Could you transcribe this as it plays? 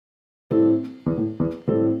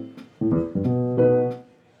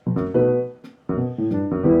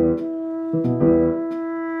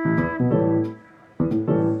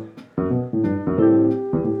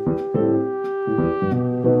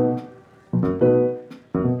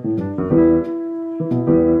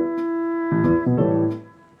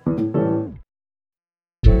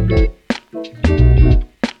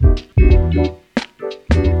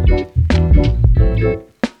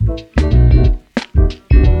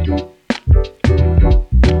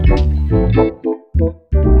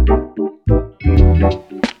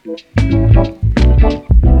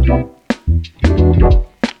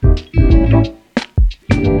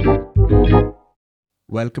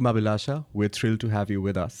Welcome, Abhilasha. We're thrilled to have you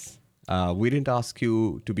with us. We didn't ask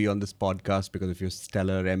you to be on this podcast because of your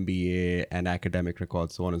stellar MBA and academic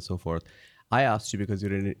records, so on and so forth. I asked you because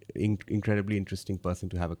you're an incredibly interesting person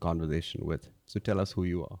to have a conversation with. So tell us who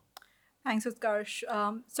you are. Thanks, Utkarsh.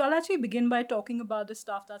 So I'll actually begin by talking about the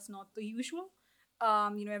stuff that's not the usual.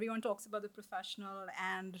 Everyone talks about the professional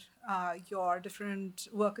and your different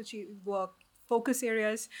work focus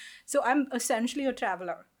areas. So I'm essentially a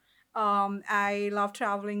traveler. I love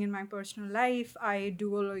traveling in my personal life. I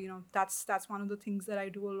do that's one of the things that I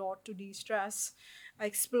do a lot to de-stress. I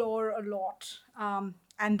explore a lot,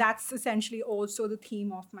 and that's essentially also the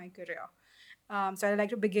theme of my career. So I'd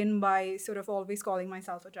like to begin by sort of always calling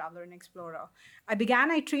myself a traveler and explorer.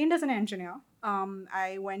 I trained as an engineer.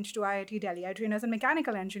 I went to IIT Delhi. I trained as a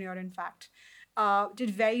mechanical engineer, in fact.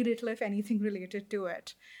 Did very little, if anything, related to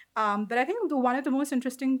it. But I think one of the most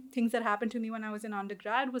interesting things that happened to me when I was in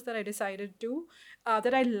undergrad was that I decided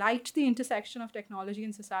that I liked the intersection of technology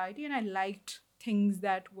and society, and I liked things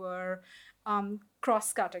that were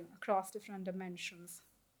cross cutting across different dimensions.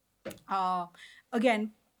 Uh,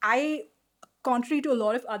 Again, I, contrary to a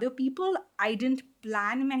lot of other people, I didn't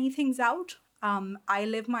plan many things out. I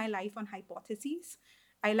live my life on hypotheses.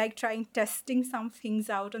 I like testing some things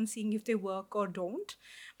out and seeing if they work or don't,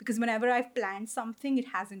 because whenever I've planned something, it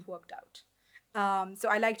hasn't worked out. So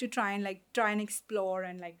I like to try and explore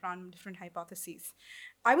and run different hypotheses.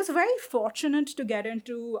 I was very fortunate to get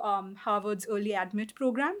into Harvard's early admit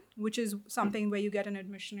program, which is something where you get an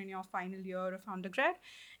admission in your final year of undergrad,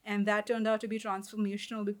 and that turned out to be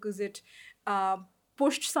transformational because it uh,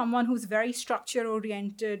 pushed someone who's very structure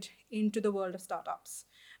oriented into the world of startups,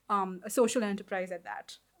 a social enterprise at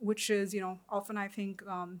that, which is often I think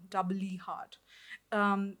doubly hard.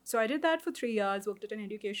 So I did that for 3 years, worked at an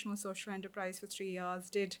educational social enterprise for 3 years,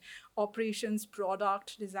 did operations,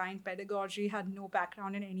 product, design, pedagogy, had no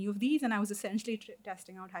background in any of these, and I was essentially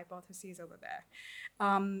testing out hypotheses over there.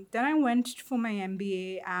 Then I went for my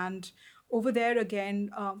MBA, and over there again,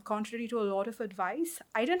 contrary to a lot of advice,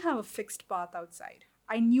 I didn't have a fixed path outside.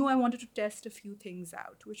 I knew I wanted to test a few things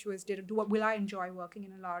out, which was will I enjoy working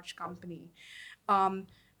in a large company? Um,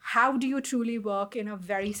 how do you truly work in a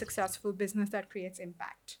very successful business that creates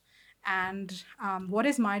impact? And what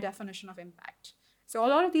is my definition of impact? So a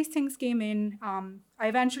lot of these things came in. I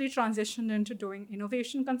eventually transitioned into doing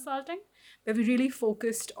innovation consulting, where we really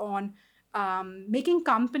focused on making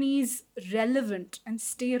companies relevant and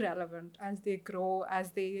stay relevant as they grow,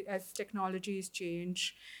 as technologies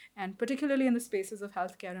change, and particularly in the spaces of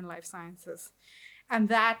healthcare and life sciences. And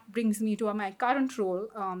that brings me to my current role,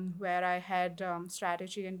 where I had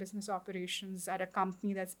strategy and business operations at a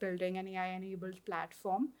company that's building an AI-enabled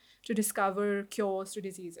platform to discover cures to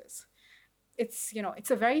diseases. It's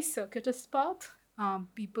a very circuitous path.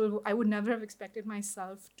 I would never have expected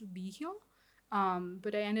myself to be here,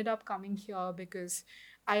 but I ended up coming here because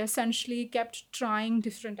I essentially kept trying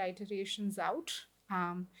different iterations out,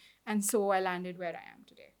 and so I landed where I am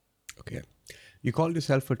today. Okay. You called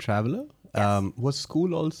yourself a traveler. Yes. Was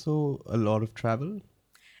school also a lot of travel?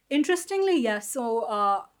 Interestingly, yes. So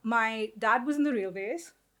my dad was in the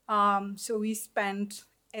railways. So we spent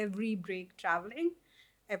every break traveling.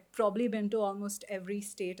 I've probably been to almost every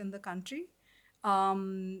state in the country.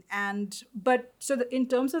 In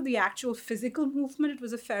terms of the actual physical movement, it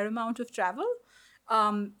was a fair amount of travel.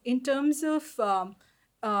 In terms of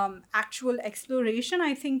actual exploration,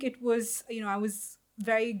 I think it was, I was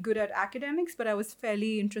very good at academics, but I was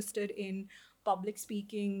fairly interested in public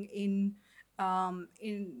speaking, in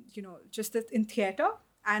just in theater,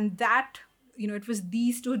 and that it was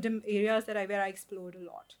these two areas where I explored a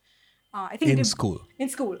lot. I think In school. in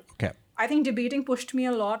school, Okay. I think debating pushed me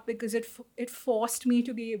a lot because it forced me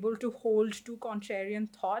to be able to hold two contrarian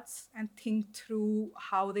thoughts and think through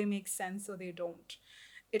how they make sense or they don't.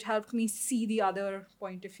 It helped me see the other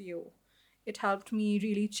point of view. It helped me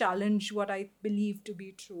really challenge what I believe to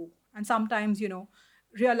be true, and sometimes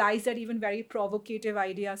realize that even very provocative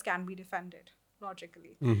ideas can be defended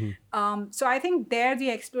logically. So I think there the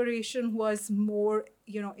exploration was more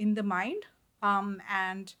in the mind,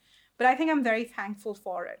 and but I think I'm very thankful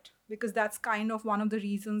for it because that's kind of one of the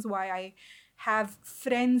reasons why I have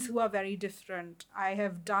friends who are very different. I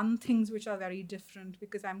have done things which are very different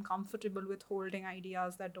because I'm comfortable with holding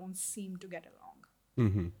ideas that don't seem to get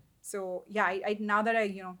along. So yeah, now that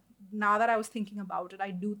I was thinking about it,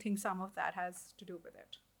 I do think some of that has to do with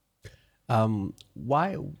it.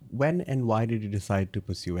 When and why did you decide to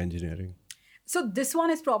pursue engineering? So this one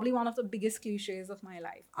is probably one of the biggest cliches of my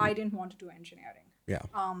life. I didn't want to do engineering. Yeah.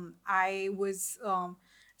 I was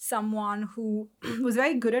someone who was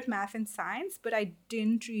very good at math and science, but I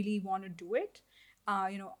didn't really want to do it.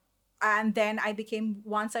 you know, and then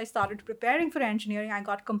once I started preparing for engineering, I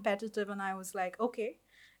got competitive and I was like, okay,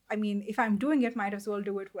 I mean, if I'm doing it, might as well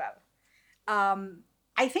do it well. Um,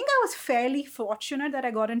 I think I was fairly fortunate that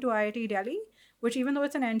I got into IIT Delhi, which, even though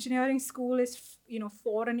it's an engineering school, is,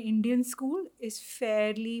 for an Indian school, is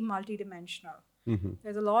fairly multidimensional.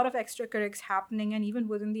 There's a lot of extracurriculars happening, and even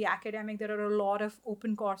within the academic, there are a lot of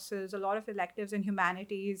open courses, a lot of electives in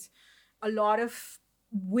humanities, a lot of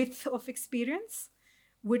width of experience,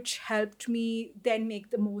 which helped me then make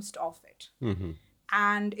the most of it.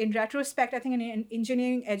 And in retrospect, I think an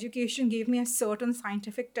engineering education gave me a certain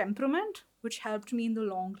scientific temperament, which helped me in the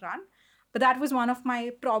long run. But that was one of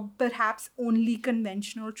my perhaps only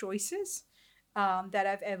conventional choices that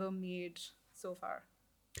I've ever made so far.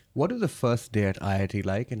 What was the first day at IIT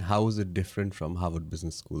like, and how was it different from Harvard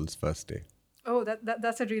Business School's first day? Oh,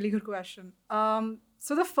 that's a really good question.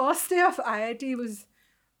 So the first day of IIT was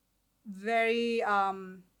very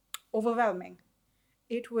overwhelming.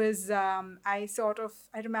 It was, I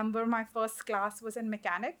remember my first class was in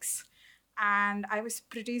mechanics, and I was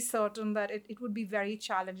pretty certain that it would be very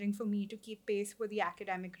challenging for me to keep pace with the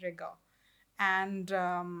academic rigor. And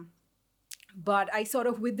but I sort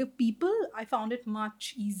of, with the people, I found it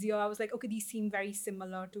much easier. I was like, okay, these seem very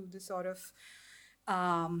similar to the sort of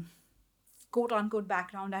um, quote unquote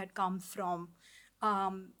background I had come from.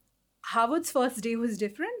 Um, Harvard's first day was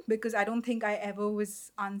different because I don't think I ever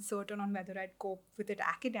was uncertain on whether I'd cope with it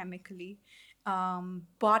academically.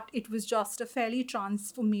 But it was just a fairly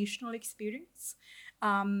transformational experience.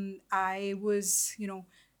 I was,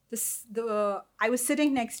 I was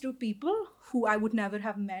sitting next to people who I would never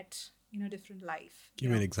have met in a different life.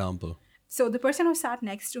 Give me an example. So the person who sat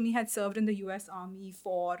next to me had served in the U.S. Army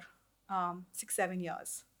for 6-7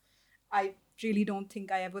 years. I really don't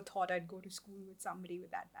think I ever thought I'd go to school with somebody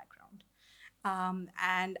with that background.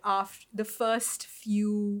 And after the first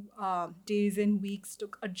few days and weeks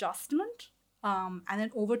took adjustment. And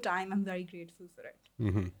then over time, I'm very grateful for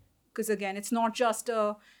it. Because again, it's not just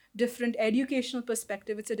a different educational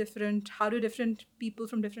perspective, it's a different, how do different people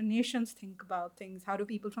from different nations think about things? How do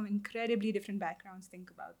people from incredibly different backgrounds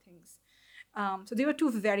think about things? So they were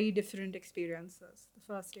two very different experiences, the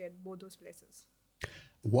first day at both those places.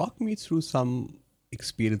 Walk me through some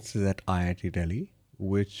experiences at IIT Delhi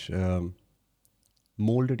which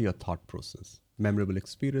molded your thought process. Memorable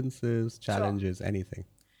experiences, challenges, anything.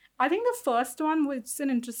 I think the first one was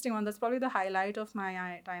an interesting one. That's probably the highlight of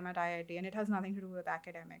my time at IIT, and it has nothing to do with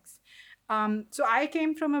academics. So I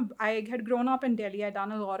had grown up in Delhi. I'd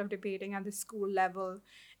done a lot of debating at the school level.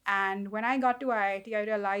 And when I got to IIT, I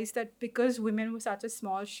realized that because women were such a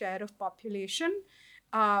small share of population,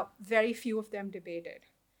 very few of them debated.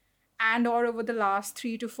 And or over the last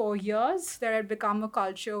 3 to 4 years, there had become a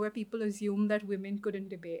culture where people assume that women couldn't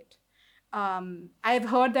debate. I've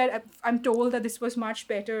heard that, I'm told that this was much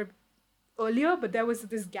better earlier, but there was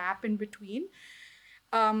this gap in between.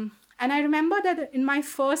 And I remember that in my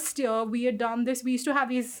first year, we had done this. We used to have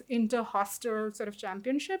these inter-hostel sort of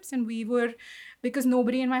championships, and because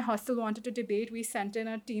nobody in my hostel wanted to debate, we sent in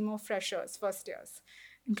a team of freshers, first years,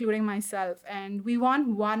 including myself. And we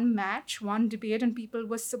won one match, one debate, and people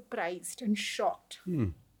were surprised and shocked.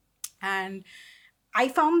 And I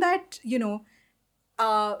found that,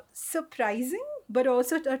 surprising, but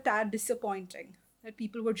also a tad disappointing that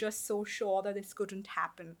people were just so sure that this couldn't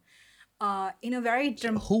happen. In a very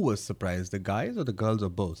Who was surprised? The guys or the girls or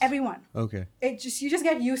both? Everyone. Okay. You just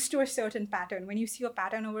get used to a certain pattern. When you see a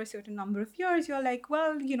pattern over a certain number of years, you're like,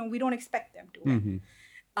 well, we don't expect them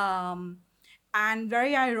to. And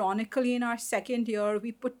very ironically, in our second year,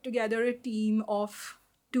 we put together a team of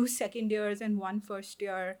 2 second years and 1 first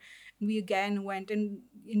year. We again went and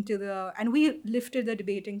we lifted the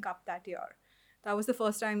debating cup that year. That was the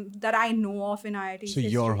first time that I know of in IIT's history. So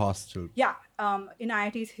your hostel. Yeah, in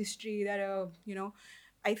IIT's history, that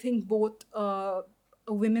I think both a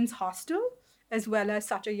women's hostel as well as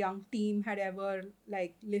such a young team had ever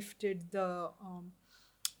lifted the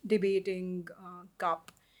debating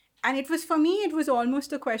cup. And it was, for me, it was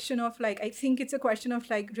almost a question of I think it's a question of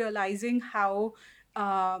realizing how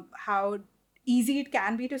easy it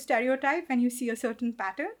can be to stereotype when you see a certain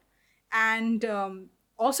pattern, and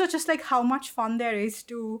also just how much fun there is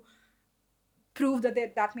to prove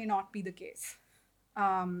that may not be the case.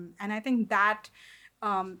 And I think that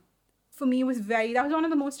for me that was one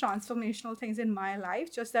of the most transformational things in my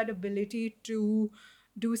life, just that ability to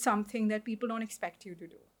do something that people don't expect you to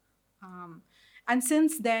do. And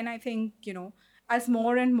since then, I think, as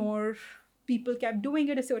more and more people kept doing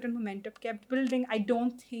it, a certain momentum kept building. I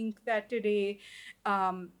don't think that today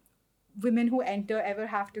women who enter ever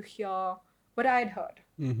have to hear what I'd heard.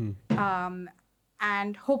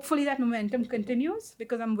 And hopefully that momentum continues,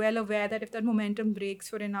 because I'm well aware that if that momentum breaks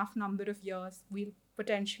for enough number of years, we'll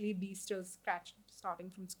potentially be still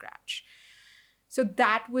starting from scratch. So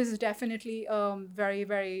that was definitely very,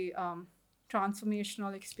 very transformational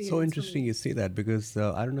So experience for interesting me. you say that because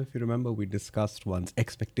I don't know if you remember, we discussed once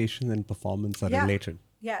expectations and performance are Yeah. related.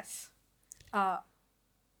 Yes. Uh,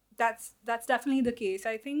 that's definitely the case.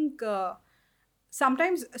 I think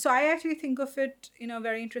sometimes, so I actually think of it in a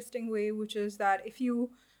very interesting way, which is that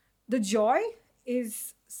the joy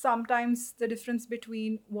is sometimes the difference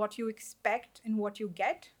between what you expect and what you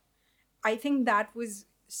get. I think that was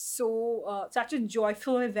such a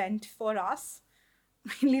joyful event for us,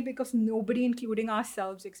 mainly because nobody, including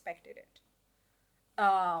ourselves, expected it.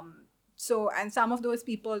 And some of those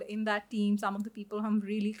people in that team, some of the people I'm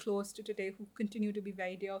really close to today who continue to be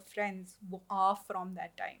very dear friends, are from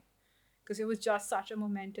that time, because it was just such a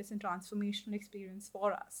momentous and transformational experience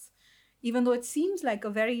for us, even though it seems like a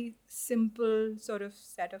very simple sort of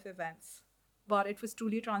set of events. But it was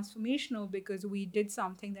truly transformational because we did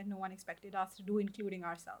something that no one expected us to do, including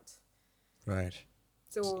ourselves. Right.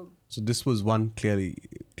 So So this was one clearly,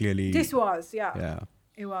 this was, yeah, yeah.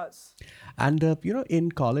 it was. And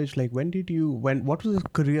in college, like what was the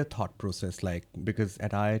career thought process like? Because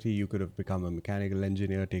at IIT you could have become a mechanical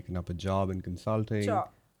engineer, taken up a job in consulting. Sure.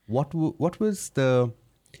 What was the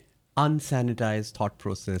unsanitized thought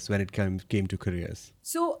process when it came to careers?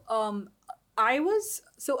 So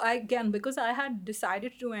I again, because I had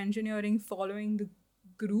decided to do engineering following the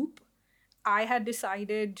group, I had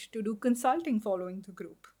decided to do consulting following the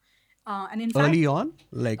group. And in fact, Early on,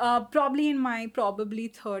 like probably in my probably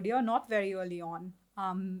third year, not very early on.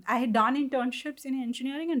 I had done internships in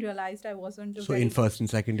engineering and realized I wasn't a so in very, first and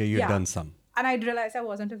second year you had yeah, done some. and I realized I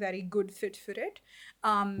wasn't a very good fit for it.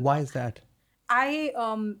 Why is that? I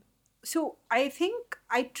so I think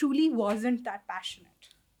I truly wasn't that passionate.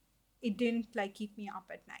 It didn't like keep me up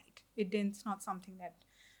at night. It's not something that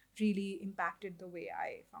really impacted the way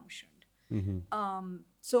I functioned.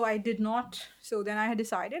 So I did not. So then I had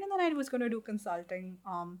decided, and then I was going to do consulting.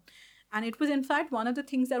 And it was in fact one of the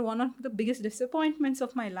things that one of the biggest disappointments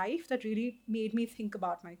of my life that really made me think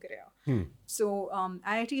about my career. So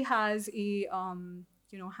IIT has a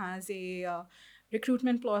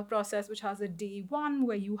recruitment process which has a day one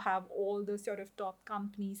where you have all the sort of top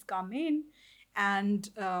companies come in. And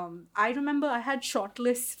I remember I had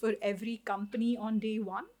shortlists for every company on day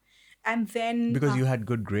one. And then Because you had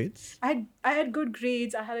good grades? I had good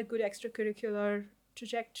grades. I had a good extracurricular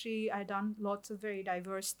trajectory. I had done lots of very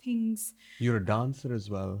diverse things. You're a dancer as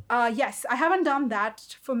well. Yes, I haven't done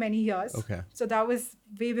that for many years. Okay. So that was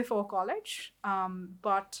way before college.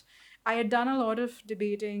 But I had done a lot of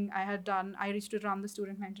debating. I used to run the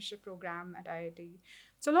student mentorship program at IIT.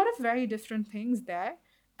 So a lot of very different things there.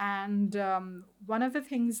 And one of the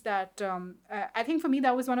things that I think for me,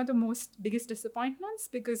 that was one of the biggest disappointments,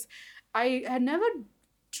 because I had never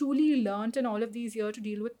truly learned in all of these years to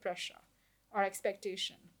deal with pressure or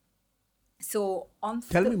expectation. So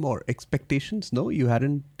Tell me more. Expectations? No, you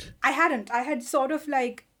hadn't. I hadn't. I had sort of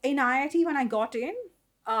like in IIT when I got in.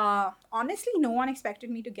 Honestly, no one expected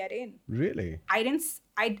me to get in. Really? I didn't.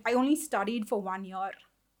 I only studied for 1 year.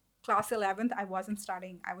 Class 11th, I wasn't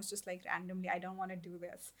studying. I was just like randomly, I don't want to do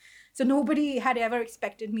this. So nobody had ever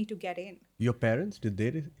expected me to get in. Your parents, did they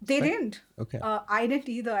expect? They didn't. Okay. I didn't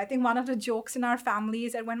either. I think one of the jokes in our family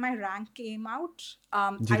is that when my rank came out,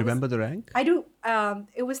 Do you remember the rank? I do.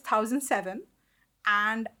 It was 1007.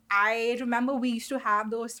 And I remember we used to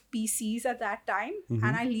have those PCs at that time.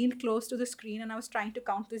 And I leaned close to the screen and I was trying to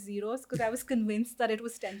count the zeros because I was convinced that it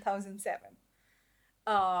was 10,007.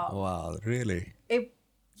 Wow, really? It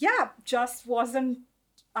just wasn't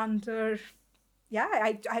under.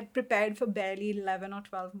 I had prepared for barely 11 or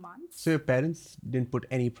 12 months. So your parents didn't put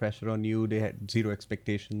any pressure on you. They had zero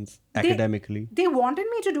expectations academically. They wanted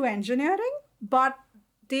me to do engineering, but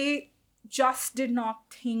they just did not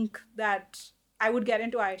think that I would get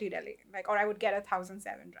into IIT Delhi, or I would get a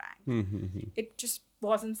 1007 rank. It just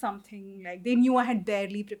wasn't something like they knew I had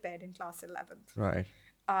barely prepared in class 11th. Right.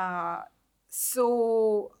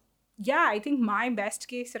 So I think my best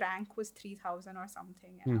case rank was 3,000 or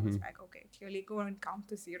something. And I was like, okay, clearly go and count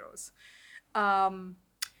the zeros. So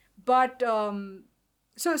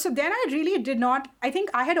then I really did not, I think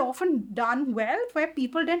I had often done well where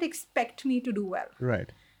people didn't expect me to do well.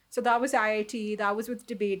 Right. So that was IIT, that was with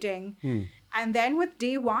debating. And then with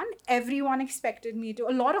day one, a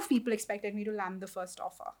lot of people expected me to land the first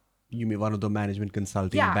offer. You mean one of the management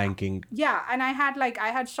consulting, banking? Yeah, and I had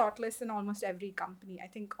shortlists in almost every company. I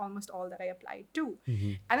think almost all that I applied to.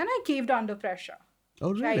 And then I caved under pressure.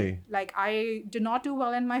 Oh, Right? really? Like I did not do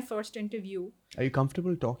well in my first interview. Are you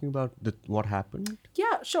comfortable talking about what happened?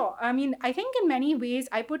 Yeah, sure. I mean, I think in many ways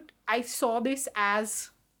I saw this as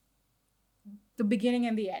the beginning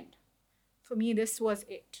and the end. For me, this was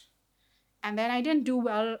it. And then I didn't do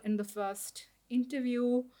well in the first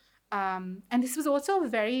interview. And this was also a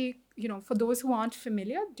very, for those who aren't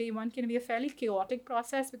familiar, day one can be a fairly chaotic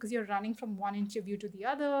process because you're running from one interview to the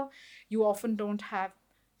other. You often don't have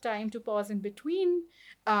time to pause in between.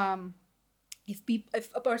 Um, if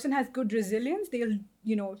a person has good resilience,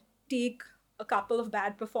 they'll take a couple of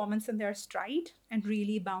bad performance in their stride and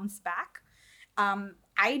really bounce back.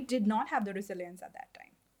 I did not have the resilience at that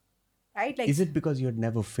time, right? Like, Is it because you had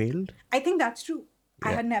never failed? I think that's true. I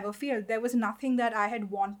Yeah. had never failed. There was nothing that I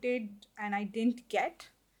had wanted and I didn't get.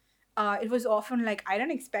 It was often like I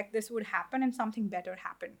didn't expect this would happen and something better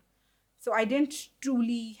happened. So I didn't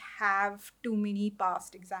truly have too many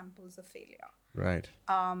past examples of failure. Right.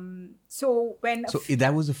 So when So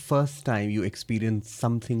that was the first time you experienced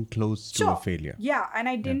something close to a failure. Yeah, and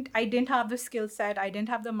I didn't have the skill set. I didn't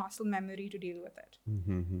have the muscle memory to deal with it.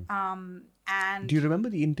 And Do you remember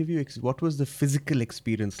the interview? What was the physical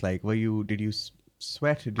experience like? Did you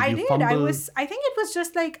sweat? Did you did. fumble? I think it was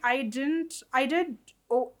just like I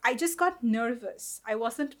just got nervous. I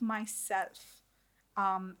wasn't myself.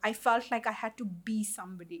 I felt like I had to be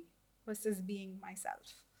somebody versus being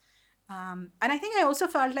myself. And I think I also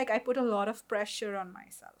felt like I put a lot of pressure on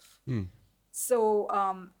myself. So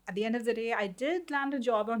at the end of the day, I did land a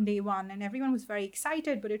job on day one and everyone was very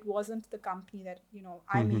excited, but it wasn't the company that,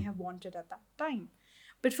 I may have wanted at that time.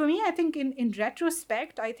 But for me, I think in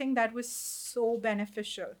retrospect, I think that was so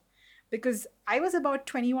beneficial because I was about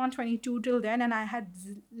 21, 22 till then, and I had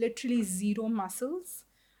literally zero muscles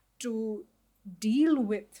to deal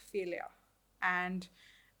with failure. And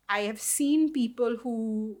I have seen people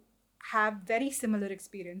who have very similar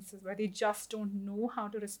experiences where they just don't know how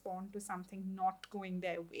to respond to something not going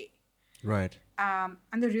their way. Right. And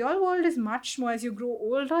the real world is much more, as you grow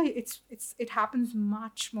older, it happens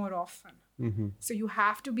much more often. So you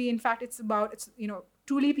have to be, in fact,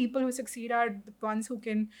 truly people who succeed are the ones who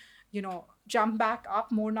can, jump back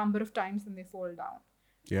up more number of times than they fall down.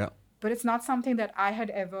 Yeah. But it's not something that I had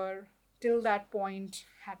ever, till that point,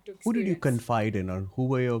 had to experience. Who did you confide in, or who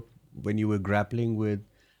were you when you were grappling with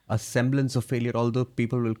a semblance of failure, although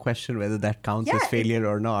people will question whether that counts as failure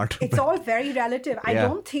or not? It's all very relative. I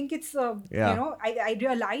don't think it's I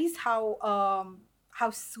realize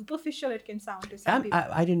how superficial it can sound to some people.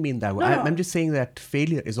 I didn't mean that way. I'm just saying that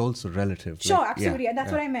failure is also relative. Sure, absolutely. And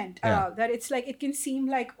that's what I meant. That it's like, it can seem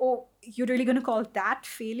like, oh, you're really going to call that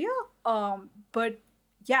failure? But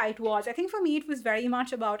yeah, it was. I think for me, it was very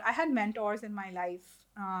much about, I had mentors in my life,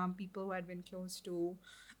 people who had been close to.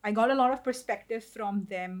 I got a lot of perspective from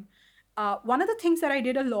them. One of the things that I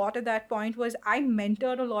did a lot at that point was I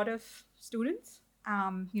mentored a lot of students.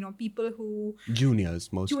 People who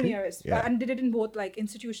juniors mostly, and did it in both like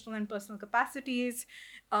institutional and personal capacities.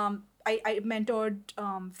 I mentored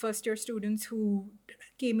first year students who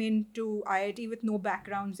came into IIT with no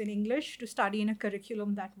backgrounds in English to study in a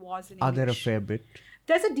curriculum that was in English. Are there a fair bit?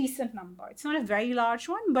 There's a decent number. It's not a very large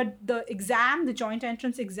one, but the joint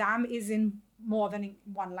entrance exam is in more than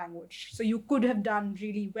one language. So you could have done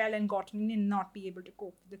really well and gotten in and not be able to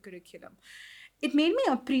cope with the curriculum. It made me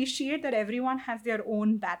appreciate that everyone has their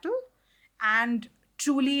own battle, and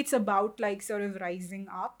truly it's about like sort of rising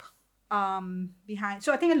up behind.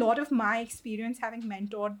 So I think a lot of my experience having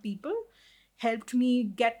mentored people helped me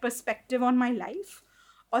get perspective on my life,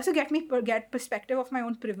 also get perspective of my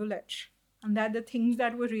own privilege, and that the things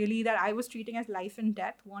that were really that I was treating as life and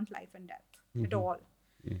death weren't life and death at all.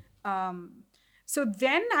 So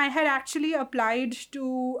then I had actually applied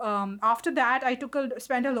to, after that, I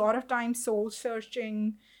spent a lot of time soul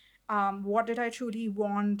searching. What did I truly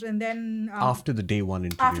want? And then... after the day one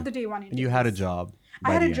interview. And you had a job.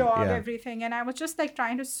 I had a job, everything. And I was just like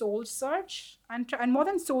trying to soul search. And more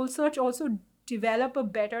than soul search, also develop a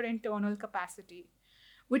better internal capacity,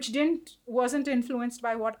 which wasn't influenced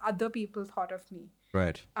by what other people thought of me.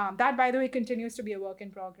 Right. That, by the way, continues to be a work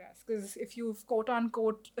in progress, because if you've quote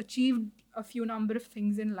unquote achieved a few number of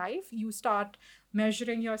things in life, you start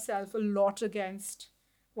measuring yourself a lot against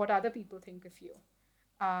what other people think of you.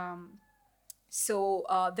 So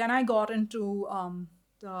then I got into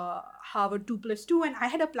the Harvard 2+2, and I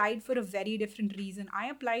had applied for a very different reason. I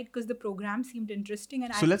applied because the program seemed interesting,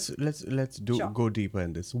 and let's go deeper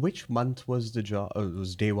in this. Which month was the job?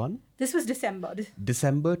 Was day one? This was December.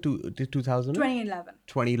 December 2000? 2011.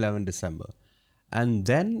 2011 December. And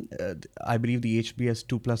then I believe the HBS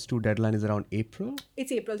 2+2 deadline is around April.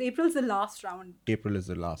 It's April. April's the last round. April is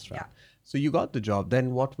the last round. Yeah. So you got the job.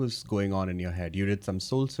 Then what was going on in your head? You did some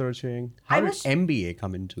soul searching. I How did was- MBA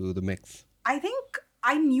come into the mix? I think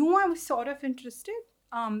I knew I was sort of interested.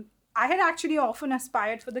 I had actually often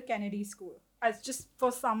aspired for the Kennedy School as just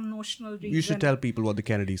for some notional reason. You should tell people what the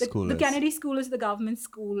Kennedy School The is. Kennedy School is the government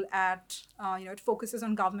school at, it focuses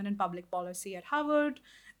on government and public policy at Harvard.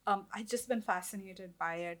 I've just been fascinated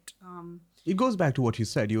by it. It goes back to what you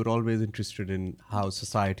said. You were always interested in how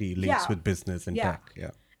society links Yeah. with business and Yeah. tech.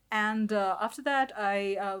 Yeah. And after that,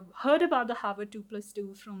 I heard about the Harvard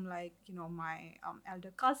 2+2 from my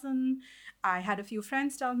elder cousin. I had a few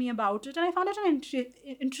friends tell me about it, and I found it an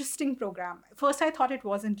interesting program. First, I thought it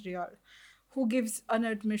wasn't real. Who gives an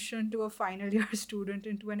admission to a final year student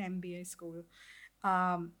into an MBA school?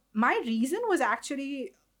 My reason was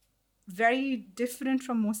actually very different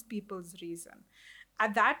from most people's reason.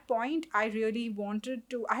 At that point, I really wanted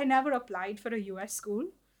to, I had never applied for a US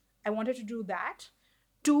school. I wanted to do that.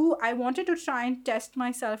 Two, I wanted to try and test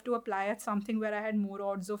myself to apply at something where I had more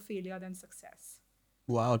odds of failure than success.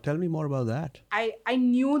 Wow. Tell me more about that. I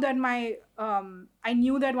knew that I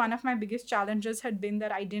knew that one of my biggest challenges had been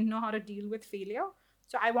that I didn't know how to deal with failure.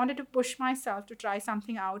 So I wanted to push myself to try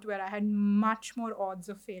something out where I had much more odds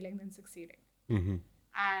of failing than succeeding. Mm-hmm.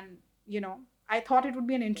 And I thought it would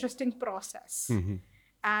be an interesting process. Mm-hmm.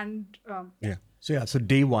 And Yeah. So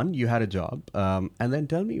day one, you had a job. And then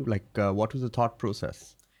tell me, what was the thought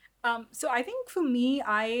process? So I think for me,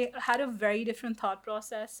 I had a very different thought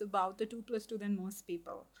process about the 2+2 than most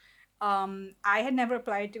people. I had never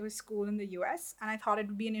applied to a school in the US, and I thought it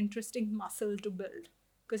would be an interesting muscle to build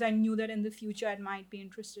because I knew that in the future I might be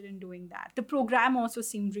interested in doing that. The program also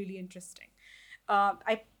seemed really interesting.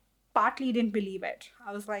 I partly didn't believe it.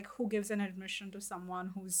 I was like, who gives an admission to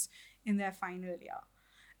someone who's in their final year?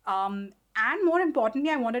 And more importantly,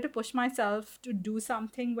 I wanted to push myself to do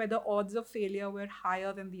something where the odds of failure were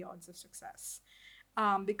higher than the odds of success.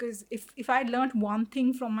 Because if I learned one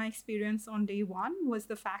thing from my experience on day one was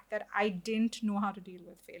the fact that I didn't know how to deal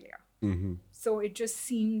with failure. Mm-hmm. So it just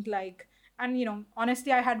seemed like, and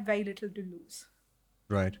honestly, I had very little to lose.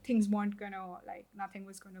 Right. Things weren't nothing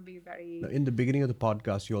was going to be very... In the beginning of the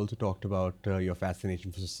podcast, you also talked about your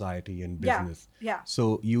fascination for society and Yeah, business. yeah.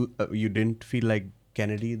 So you didn't feel like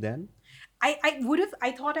Kennedy then? I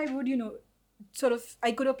thought I would,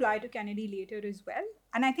 I could apply to Kennedy later as well.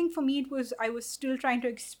 And I think for me, I was still trying to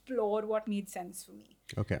explore what made sense for me.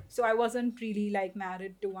 Okay. So I wasn't really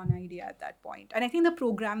married to one idea at that point. And I think the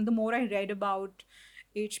program, the more I read about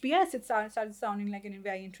HBS, it started sounding like a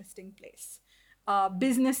very interesting place.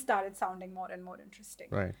 Business started sounding more and more interesting.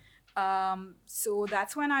 Right. So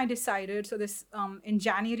that's when I decided. So this in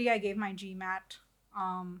January, I gave my GMAT.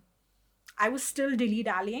 I was still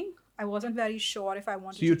dilly-dallying. I wasn't very sure if I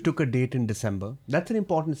wanted So you took a date in December. That's an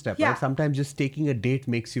important step, Yeah. right? Sometimes just taking a date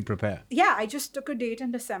makes you prepare. Yeah, I just took a date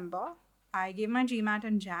in December. I gave my GMAT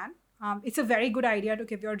in Jan. It's a very good idea to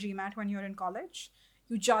give your GMAT when you're in college.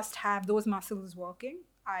 You just have those muscles working.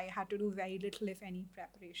 I had to do very little, if any,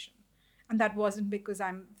 preparation. And that wasn't because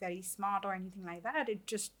I'm very smart or anything like that.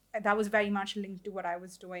 That was very much linked to what I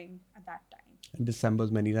was doing at that time. And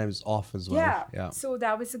December's many times off as well. Yeah. So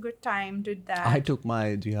that was a good time, did that. I took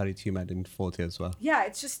my GMAT in fourth year as well. Yeah,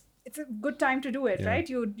 it's a good time to do it, Yeah. right?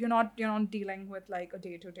 You're not dealing with a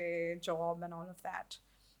day-to-day job and all of that.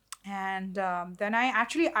 And then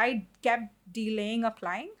I kept delaying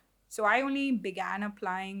applying. So I only began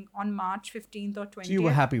applying on March 15th or 20th. So you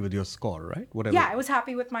were happy with your score, right? Whatever. Yeah, I was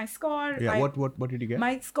happy with my score. Yeah. What did you get?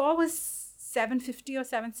 My score was 750 or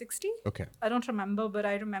 760. Okay. I don't remember, but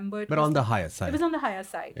I remember it. But on the higher side. It was on the higher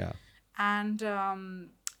side. Yeah. And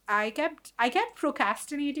I kept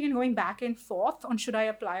procrastinating and going back and forth on should I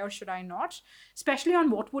apply or should I not, especially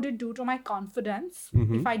on what would it do to my confidence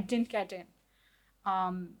if I didn't get in.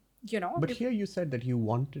 But here you said that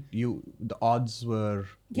the odds were one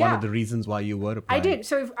Yeah. of the reasons why you were applying. I did.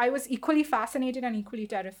 So I was equally fascinated and equally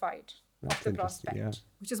terrified That's of the interesting, prospect,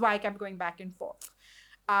 yeah. which is why I kept going back and forth.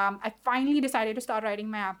 I finally decided to start writing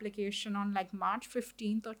my application on March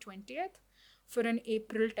 15th or 20th for an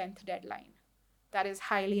April 10th deadline. That is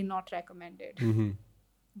highly not recommended. Mm-hmm.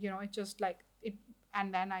 It's just it.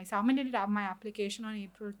 And then I submitted my application on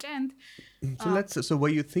April 10th. So were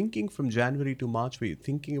you thinking from January to March, were you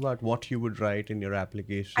thinking about what you would write in your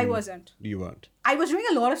application? I wasn't. You weren't. I was doing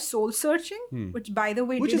a lot of soul searching, which by the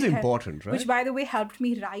way... Which is important, right? Which by the way helped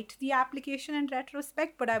me write the application in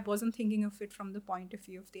retrospect, but I wasn't thinking of it from the point of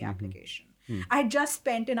view of the application. I had just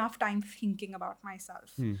spent enough time thinking about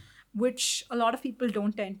myself, which a lot of people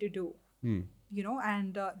don't tend to do.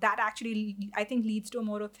 and that actually, I think, leads to a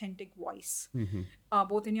more authentic voice,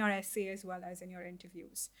 both in your essay as well as in your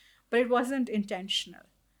interviews. But it wasn't intentional.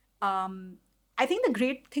 Um, I think the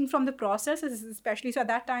great thing from the process is, especially, so at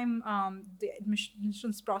that time, the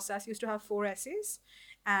admissions process used to have 4 essays,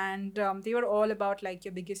 and they were all about like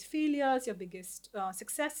your biggest failures, your biggest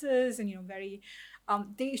successes, and very.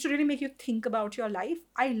 They used to really make you think about your life.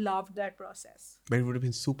 I loved that process. But it would have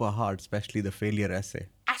been super hard, especially the failure essay.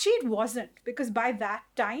 Actually, it wasn't, because by that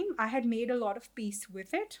time I had made a lot of peace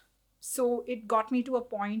with it. So it got me to a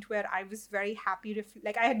point where I was very happy.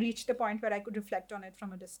 Like, I had reached the point where I could reflect on it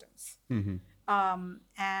from a distance.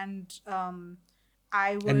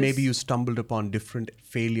 I was. And maybe you stumbled upon different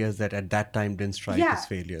failures that at that time didn't strike as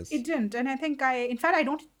failures. It didn't. And I think in fact, I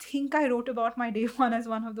don't think I wrote about my day one as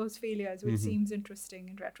one of those failures, which seems interesting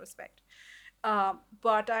in retrospect.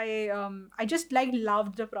 But I just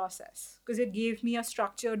loved the process, because it gave me a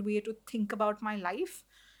structured way to think about my life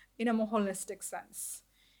in a more holistic sense.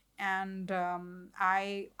 And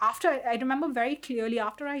I remember very clearly,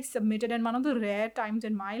 after I submitted, and one of the rare times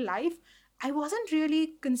in my life, I wasn't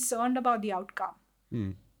really concerned about the outcome.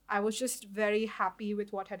 I was just very happy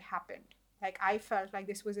with what had happened. Like, I felt like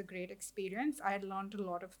this was a great experience. I had learned a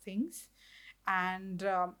lot of things. And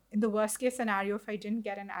in the worst case scenario, if I didn't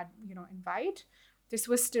get an invite, this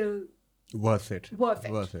was still worth it. Worth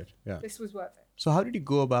it. Worth it. Yeah. This was worth it. So how did you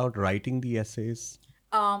go about writing the essays?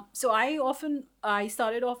 So I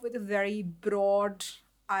started off with a very broad.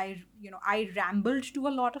 I rambled to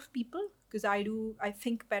a lot of people, because I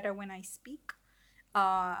think better when I speak.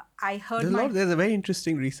 I heard There's a very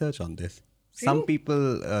interesting research on this. Really? Some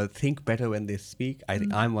people think better when they speak. I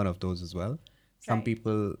think I'm one of those as well. Some Right.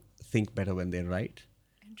 people think better when they write,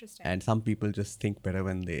 Interesting. and some people just think better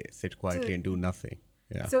when they sit quietly and do nothing.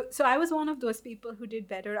 Yeah. So I was one of those people who did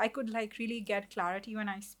better. I could really get clarity when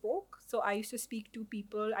I spoke. So I used to speak to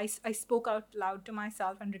people. I spoke out loud to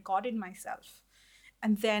myself and recorded myself,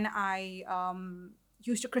 and then I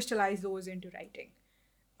used to crystallize those into writing.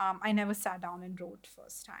 I never sat down and wrote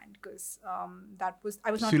firsthand, because I was not.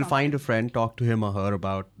 So you'll comfortable. find a friend, talk to him or her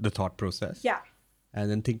about the thought process. Yeah. And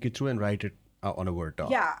then think it through and write it on a Word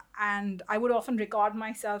doc. Yeah, and I would often record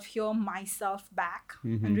myself, hear myself back,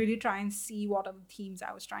 and really try and see what are the themes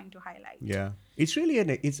I was trying to highlight. Yeah. It's really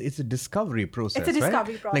it's a discovery process, It's a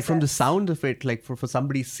discovery right? Like, from the process. sound of it, like for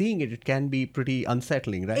somebody seeing it, it can be pretty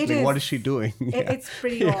unsettling, right? It Like, is. what is she doing? It's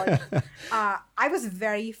pretty odd. I was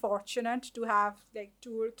very fortunate to have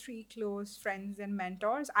 2 or 3 close friends and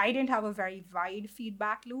mentors. I didn't have a very wide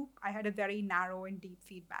feedback loop. I had a very narrow and deep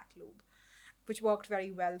feedback loop, which worked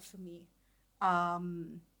very well for me.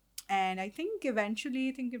 And I think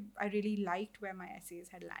eventually, I really liked where my essays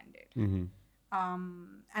had landed.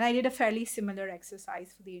 And I did a fairly similar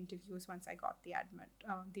exercise for the interviews once I got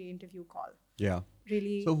the interview call. Yeah.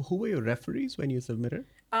 Really. So who were your referees when you submitted?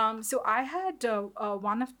 So I had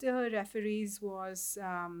one of the referees was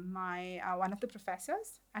one of the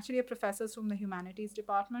professors, actually a professor from the humanities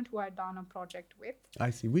department, who I had done a project with.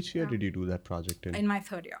 I see. Which year did you do that project in? In my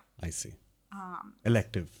 3rd year. I see.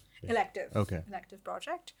 Elective. Elective. Okay. Elective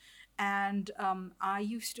project. And I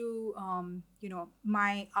used to,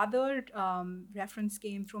 my other reference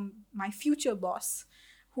came from my future boss,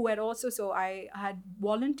 who had also, so I had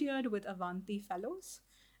volunteered with Avanti Fellows.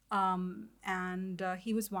 And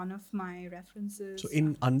he was one of my references. So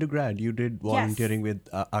in undergrad, you did volunteering with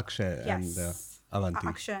Akshay and Avanti.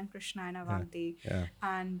 Akshay and Krishna and Avanti. Yeah.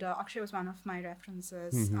 And Akshay was one of my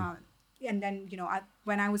references. And then,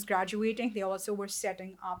 when I was graduating, they also were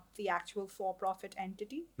setting up the actual for-profit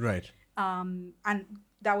entity. Right. And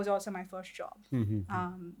that was also my first job.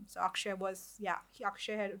 So Akshay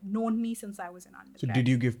Akshay had known me since I was in undergrad. So did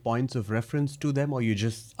you give points of reference to them, or you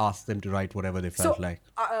just asked them to write whatever they felt like?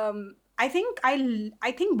 I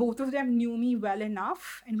think both of them knew me well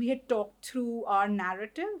enough, and we had talked through our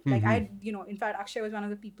narrative. Like, in fact, Akshay was one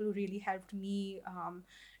of the people who really helped me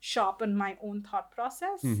sharpen my own thought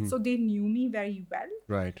process. So they knew me very well.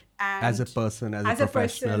 Right. And as a person, as a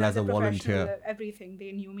professional, as a volunteer. Everything.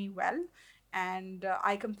 They knew me well. And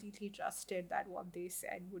I completely trusted that what they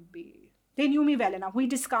said would be... They knew me well enough. We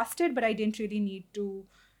discussed it, but I didn't really need to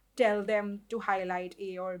tell them to highlight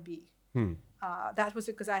A or B. That was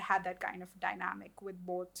because I had that kind of dynamic with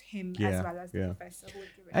both him as well as the professor who would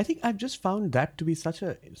give it. I think I've just found that to be such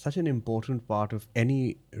an important part of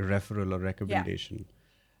any referral or recommendation.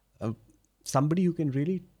 Somebody who can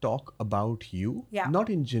really talk about you, not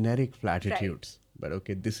in generic platitudes, but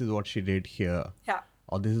okay, this is what she did here. Yeah.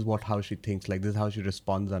 Or this is how she thinks, like this is how she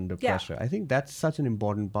responds under pressure. I think that's such an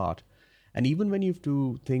important part. And even when you have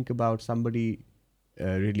to think about somebody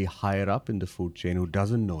really higher up in the food chain who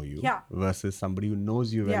doesn't know you Yeah. versus somebody who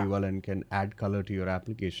knows you very Yeah. well and can add color to your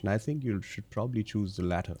application, I think you should probably choose the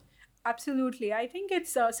latter. Absolutely. I think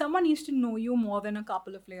it's someone needs to know you more than a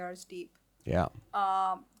couple of layers deep. Yeah.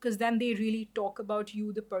 Because then they really talk about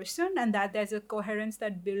you, the person, and that there's a coherence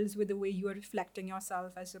that builds with the way you are reflecting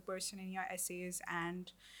yourself as a person in your essays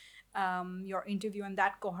and your interview, and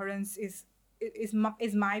that coherence is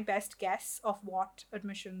my best guess of what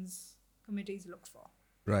admissions committees look for.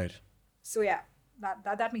 Right. So yeah,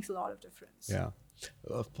 that makes a lot of difference. Yeah.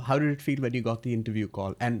 How did it feel when you got the interview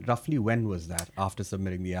call? And roughly when was that after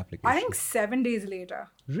submitting the application? I think 7 days later.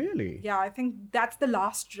 Really? Yeah, I think that's the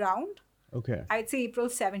last round. Okay. I'd say April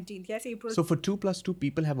 17th. Yes, April. So for 2+2,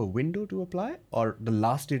 people have a window to apply, or the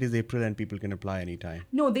last date is April and people can apply anytime?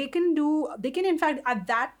 No, they can, in fact, at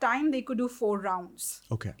that time, they could do 4 rounds.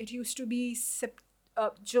 Okay. It used to be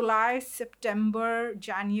July, September,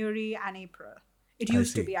 January, and April. It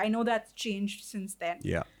used to see. be. I know that's changed since then.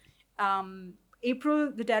 Yeah.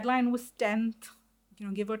 April, the deadline was 10th,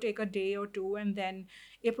 give or take a day or two. And then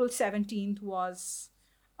April 17th was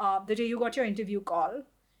the day you got your interview call.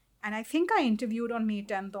 And I think I interviewed on May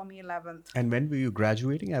 10th or May 11th. And when were you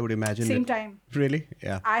graduating? I would imagine. Same time. Really?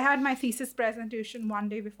 Yeah. I had my thesis presentation one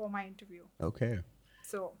day before my interview. Okay.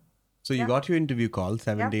 So you yeah. got your interview call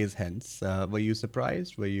 7 Yeah. days hence. Were you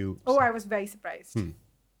surprised? Were you? Oh, I was very surprised.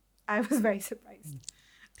 I was very surprised.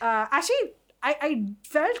 Actually, I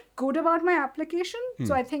felt good about my application.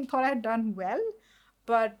 So I thought I had done well.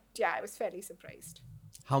 But yeah, I was fairly surprised.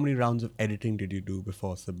 How many rounds of editing did you do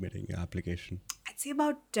before submitting your application? I'd say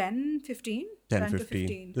about 10, 15. 10, 10 to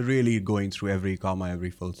 15. Really going through every comma,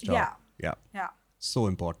 every full stop. Yeah. Yeah. Yeah. So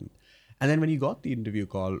important. And then when you got the interview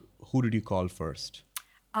call, who did you call first?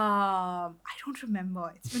 I don't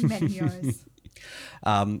remember. It's been many years.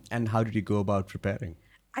 And how did you go about preparing?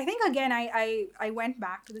 I think, again, I went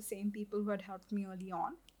back to the same people who had helped me early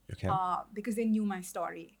on. Okay. Because they knew my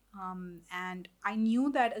story. And I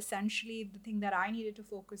knew that essentially the thing that I needed to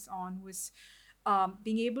focus on was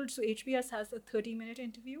being able to, HBS has a 30-minute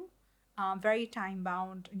interview, very time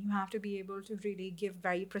bound, and you have to be able to really give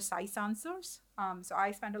very precise answers. So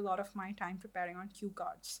I spent a lot of my time preparing on cue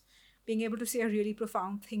cards, being able to say a really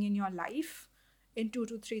profound thing in your life in 2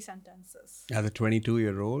 to 3 sentences. As a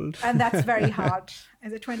 22-year-old? And that's very hard.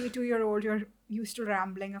 As a 22-year-old, you're used to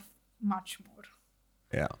rambling much more.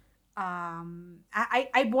 Yeah.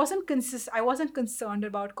 I wasn't concerned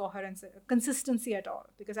about consistency at all,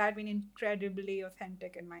 because I had been incredibly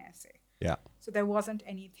authentic in my essay. Yeah. So there wasn't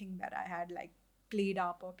anything that I had like played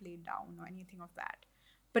up or played down or anything of that.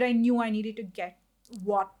 But I knew I needed to get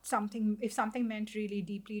if something meant really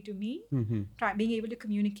deeply to me, being able to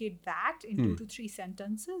communicate that in 2 to 3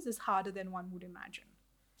 sentences is harder than one would imagine.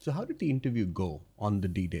 So how did the interview go on the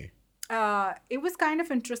D-Day? It was kind of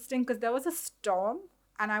interesting because there was a storm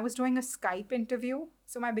and I was doing a Skype interview.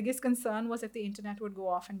 So my biggest concern was if the internet would go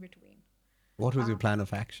off in between. What was your plan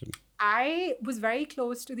of action? I was very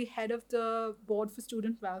close to the head of the Board for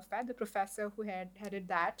Student Welfare, the professor who had headed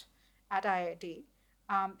that at IIT.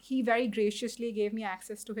 He very graciously gave me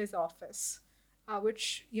access to his office,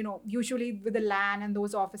 which, usually with the LAN and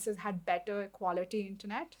those offices had better quality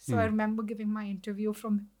internet. So I remember giving my interview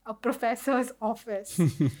from a professor's office,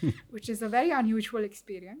 which is a very unusual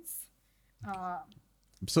experience.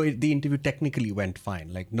 So the interview technically went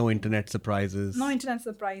fine, like no internet surprises. No internet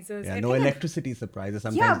surprises. Yeah, no electricity surprises.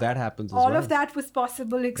 Sometimes that happens as well. All of that was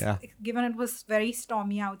possible, given it was very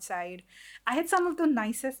stormy outside. I had some of the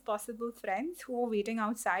nicest possible friends who were waiting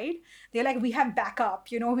outside. They're like, we have backup,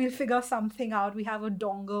 we'll figure something out. We have a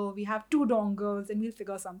dongle, we have 2 dongles, and we'll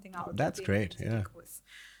figure something out. That's great, yeah.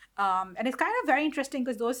 And it's kind of very interesting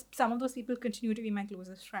because some of those people continue to be my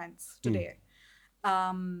closest friends today.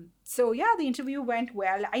 So yeah, the interview went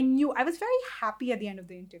well. I was very happy at the end of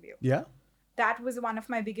the interview. Yeah? That was one of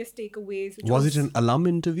my biggest takeaways. Was it an alum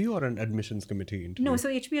interview or an admissions committee interview? No, so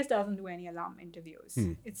HBS doesn't do any alum interviews.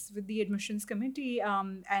 It's with the admissions committee.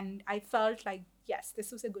 And I felt like, yes,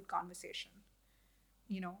 this was a good conversation.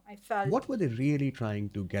 I felt... What were they really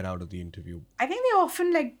trying to get out of the interview? I think they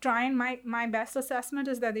often try and my best assessment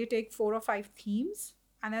is that they take 4 or 5 themes.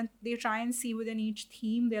 And then they try and see within each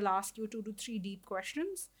theme, they'll ask you 2 to 3 deep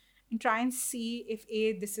questions and try and see if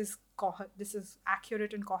this is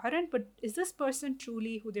accurate and coherent, but is this person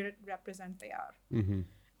truly who they represent they are? Mm-hmm.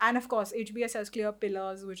 And of course, HBS has clear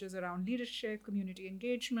pillars, which is around leadership, community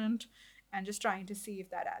engagement, and just trying to see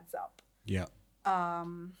if that adds up. Yeah.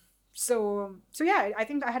 So yeah, I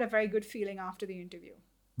think I had a very good feeling after the interview.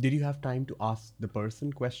 Did you have time to ask the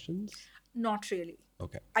person questions? Not really.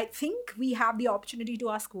 Okay. I think we have the opportunity to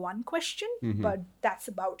ask one question, but that's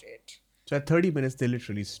about it. So at 30 minutes, they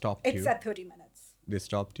literally stopped It's you. at 30 minutes. They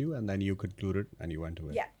stopped you, and then you concluded, and you went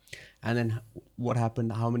away. Yeah. And then what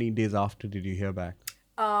happened? How many days after did you hear back?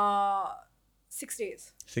 6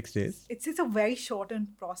 days. 6 days? It's a very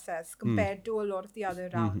shortened process compared to a lot of the other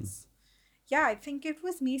rounds. Yeah, I think it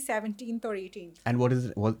was May 17th or 18th. And what is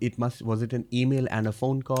it? Was it an email and a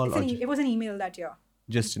phone call, or It was an email that year,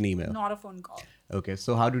 just an email? not a phone call. Okay,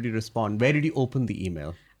 so how did you respond? Where did you open the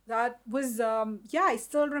email? That was, yeah, I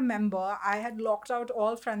still remember I had locked out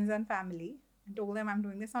all friends and family and told them I'm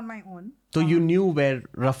doing this on my own. So you knew where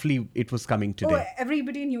roughly it was coming Oh, today.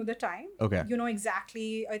 everybody knew the time. Okay. You know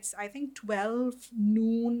exactly. It's, I think, 12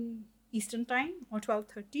 noon Eastern time or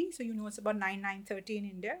 12:30. So you know it's about 9:30 in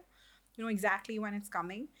India. You know exactly when it's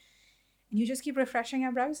coming. And you just keep refreshing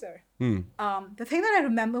your browser. The thing that I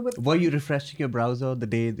remember with... Were you refreshing your browser the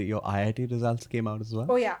day that your IIT results came out as well?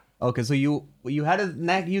 Oh, yeah. Okay, so you had a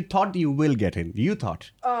knack. You thought you will get in. You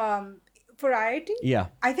thought. For IIT? Yeah.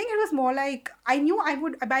 I think it was more like, I knew I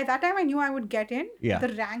would, by that time I knew I would get in. Yeah. The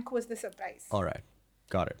rank was the surprise. All right.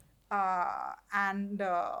 Got it. And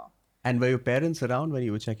And were your parents around when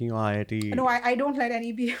you were checking your IIT? no, I don't let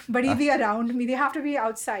anybody be around me. They have to be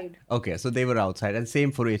outside. Okay, so they were outside, and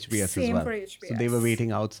same for HBS as Same well. for So they were HBS.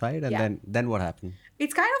 waiting outside, and Yeah. then what happened?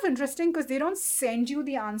 It's kind of interesting because they don't send you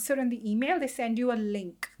the answer in the email. They send you a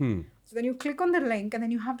link. So then you click on the link and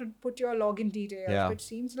then you have to put your login details, Yeah. which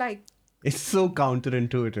seems like... It's so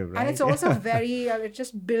counterintuitive, right? And it's also very, it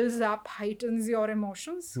just builds up, heightens your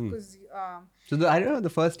emotions. Because... So I don't know. The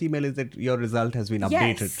first email is that your result has been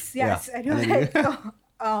updated. Yes. Yeah. I know. And then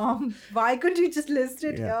Like, why couldn't you just list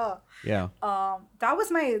it here? Yeah. That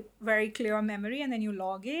was my very clear memory. And then you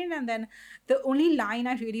log in, and then the only line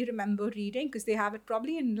I really remember reading, because they have it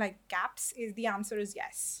probably in like caps, is the answer is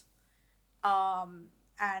yes.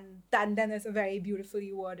 And then there's a very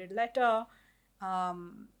beautifully worded letter.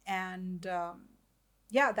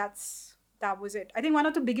 Yeah, that was it. I think one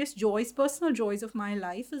of the biggest joys, personal joys of my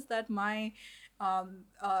life, is that my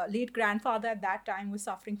late grandfather at that time was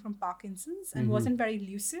suffering from Parkinson's and wasn't very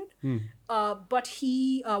lucid. But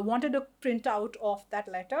he wanted a printout of that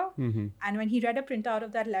letter. And when he read a printout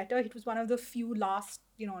of that letter, it was one of the few last,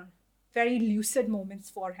 very lucid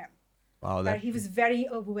moments for him. Wow. Where he was very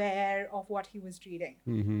aware of what he was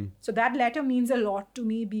reading. So that letter means a lot to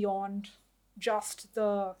me beyond just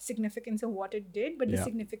the significance of what it did, but the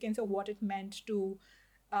significance of what it meant to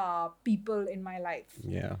people in my life.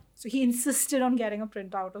 Yeah. So he insisted on getting a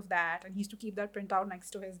printout of that, and he used to keep that printout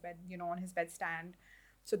next to his bed, on his bedstand.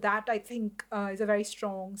 So that, I think, is a very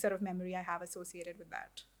strong set of memory I have associated with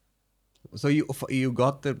that. So you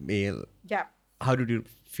got the mail. Yeah. How did you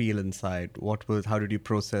feel inside? How did you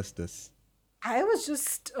process this? I was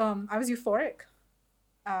just, I was euphoric.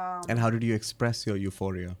 And how did you express your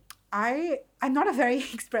euphoria? I'm not a very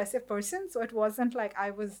expressive person, so it wasn't like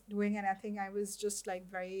I was doing anything. I was just like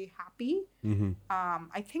very happy.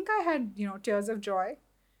 I think I had, tears of joy.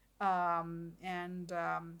 I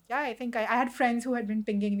think I had friends who had been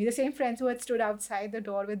pinging me. The same friends who had stood outside the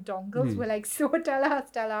door with dongles were like, so tell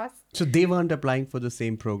us. So they weren't applying for the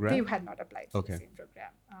same program? They had not applied for the same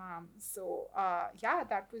program.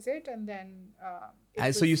 That was it. And then...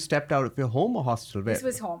 so you stepped out of your home or hostel? Where? This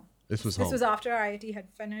was home. This was home. This was after IIT had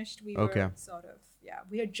finished. We were sort of,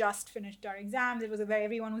 we had just finished our exams.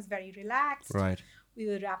 Everyone was very relaxed. Right. We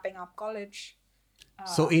were wrapping up college.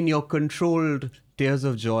 So in your controlled tears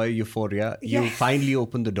of joy, euphoria, you finally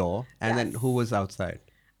opened the door. And then who was outside?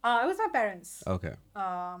 It was my parents. Okay.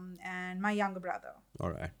 And my younger brother.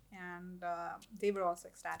 All right. And they were also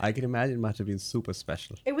ecstatic. I can imagine it must have been super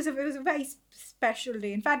special. It was a very special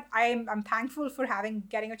day. In fact, I'm thankful for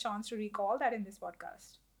getting a chance to recall that in this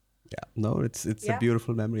podcast. Yeah, no, it's a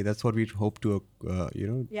beautiful memory. That's what we hope to,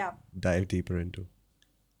 dive deeper into.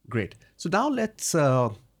 Great. So now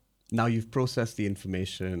now you've processed the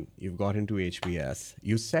information, you've got into HBS,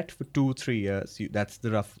 you set for 2-3 years, that's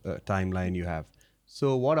the rough timeline you have.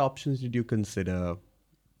 So what options did you consider?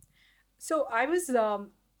 So I was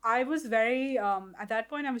very, at that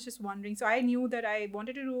point, I was just wondering. So I knew that I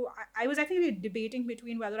wanted to do, I was actually debating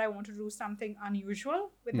between whether I wanted to do something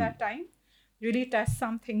unusual with that time, really test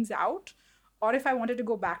some things out, or if I wanted to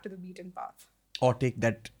go back to the beaten path. Or take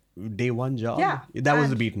that day one job? Yeah. That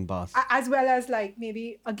was the beaten path. As well as like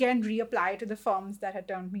maybe again reapply to the firms that had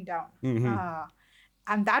turned me down.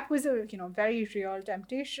 And that was a very real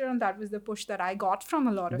temptation. That was the push that I got from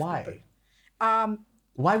a lot of people. Why?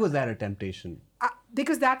 Why was that a temptation?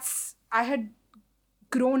 Because I had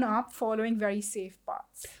grown up following very safe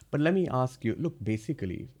paths. But let me ask you, look,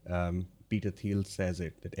 basically, Peter Thiel says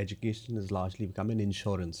it, that education has largely become an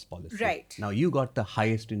insurance policy. Right. Now, you got the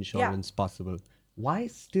highest insurance possible. Why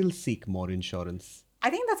still seek more insurance? I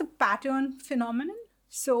think that's a pattern phenomenon.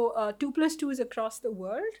 So 2 plus 2 is across the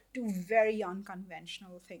world, two very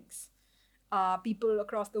unconventional things. People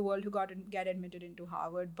across the world who get admitted into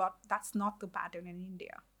Harvard, but that's not the pattern in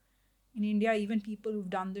India. In India, even people who've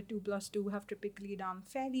done the 2 plus 2 have typically done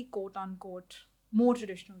fairly quote unquote more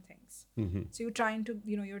traditional things. So you're trying to,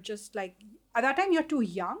 you're just like, at that time, you're too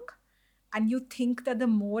young and you think that the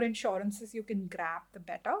more insurances you can grab, the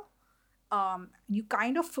better. You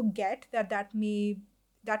kind of forget that may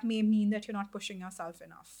mean that you're not pushing yourself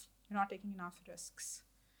enough. You're not taking enough risks.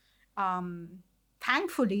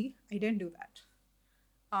 Thankfully, I didn't do that.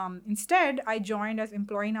 Instead, I joined as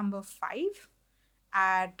employee number 5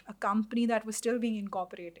 at a company that was still being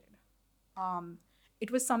incorporated.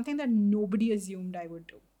 It was something that nobody assumed I would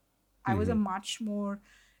do. I was a much more,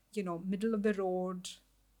 middle of the road,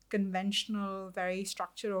 conventional, very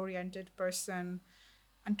structure oriented person.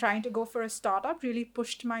 And trying to go for a startup really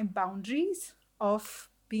pushed my boundaries of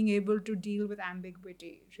being able to deal with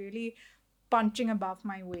ambiguity, really punching above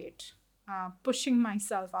my weight, pushing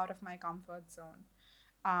myself out of my comfort zone.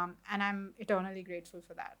 And I'm eternally grateful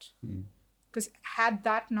for that. Because had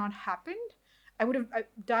that not happened, I would have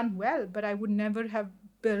done well, but I would never have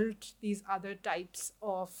built these other types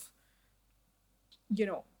of,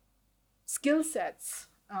 skill sets,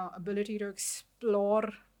 ability to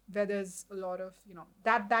explore where there's a lot of,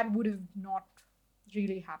 that would have not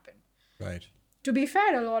really happened. Right. To be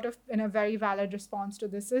fair, a very valid response to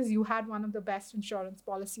this is you had one of the best insurance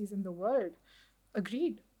policies in the world.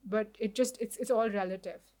 Agreed. But it's all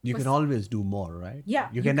relative. You can always do more, right? Yeah.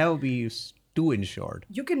 You can never be too insured.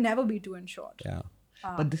 You can never be too insured. Yeah.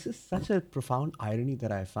 But this is such a profound irony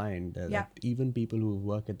that I find that even people who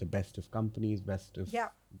work at the best of companies,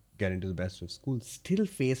 get into the best of schools, still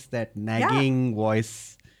face that nagging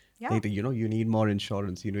voice. That, you need more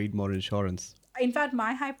insurance. You need more insurance. In fact,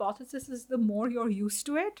 my hypothesis is the more you're used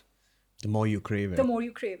to it, the more you crave it. The more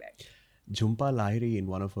you crave it. Jhumpa Lahiri, in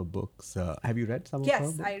one of her books, have you read some of her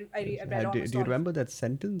books? Yes, I read almost Do you remember that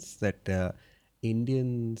sentence that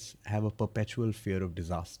Indians have a perpetual fear of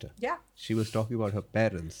disaster? Yeah. She was talking about her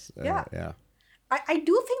parents. Yeah. I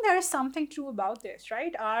do think there is something true about this,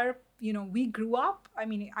 right? We grew up,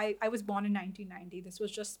 I was born in 1990. This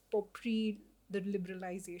was just pre the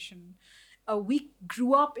liberalization. We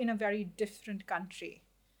grew up in a very different country.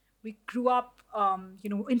 We grew up,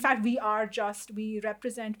 in fact, we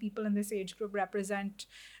represent people in this age group, represent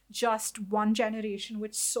just one generation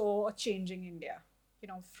which saw a changing India,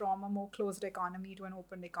 from a more closed economy to an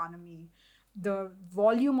open economy. The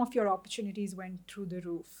volume of your opportunities went through the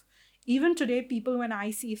roof. Even today, people, when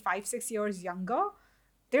I see 5-6 years younger,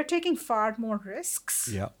 they're taking far more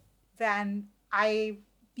risks than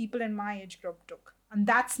people in my age group took. And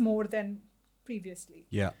that's more than previously.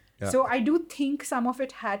 So I do think some of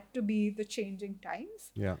it had to be the changing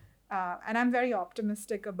times. And I'm very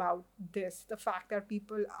optimistic about this, the fact that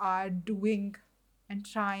people are doing and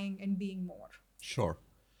trying and being more. Sure.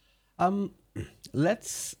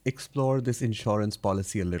 Let's explore this insurance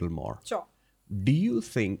policy a little more. Sure. Do you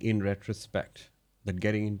think, in retrospect, that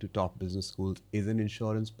getting into top business schools is an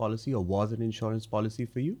insurance policy or was an insurance policy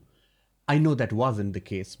for you? I know that wasn't the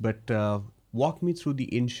case, but walk me through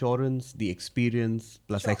the insurance, the experience,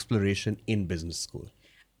 plus exploration in business school.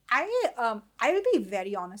 I will be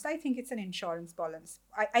very honest. I think it's an insurance policy.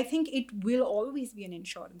 I think it will always be an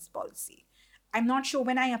insurance policy. I'm not sure.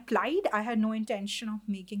 When I applied, I had no intention of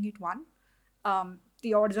making it one.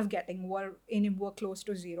 The odds of getting were close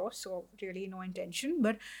to zero, so really no intention.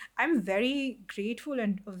 But I'm very grateful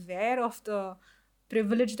and aware of the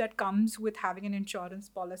privilege that comes with having an insurance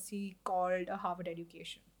policy called a Harvard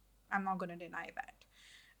education. I'm not going to deny that.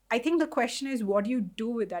 I think the question is, what do you do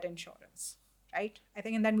with that insurance, right? I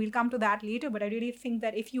think, and then we'll come to that later, but I really think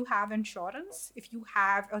that if you have insurance, if you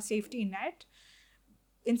have a safety net,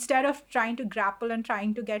 instead of trying to grapple and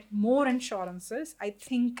trying to get more insurances, I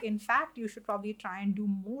think, in fact, you should probably try and do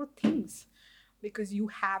more things because you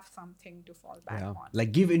have something to fall back on.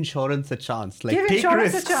 Like give insurance a chance. Like give take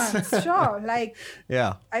insurance risks. a chance, sure. Like,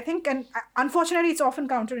 I think, and unfortunately, it's often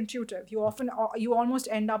counterintuitive. You almost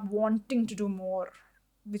end up wanting to do more,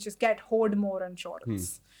 which is hold more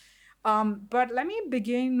insurance. But let me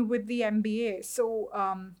begin with the MBA. So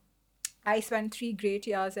I spent 3 great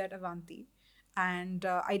years at Avanti. And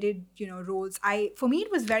I did, roles. For me, it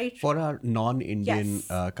was very... For our non-Indian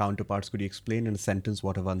counterparts, could you explain in a sentence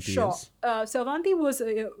what Avanti is? So Avanti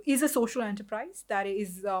is a social enterprise that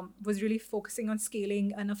was really focusing on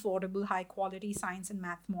scaling an affordable, high-quality science and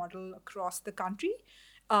math model across the country,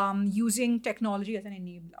 using technology as an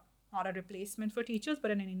enabler, not a replacement for teachers,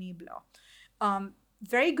 but an enabler.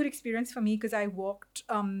 very good experience for me because I worked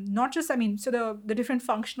not just, I mean, so the different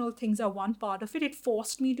functional things are one part of it. It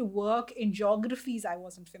forced me to work in geographies I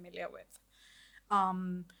wasn't familiar with.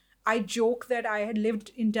 Um, I joke that I had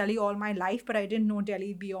lived in Delhi all my life, but I didn't know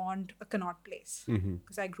Delhi beyond a Connaught Place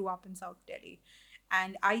because I grew up in South Delhi.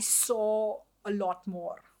 And I saw a lot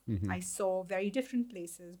more. I saw very different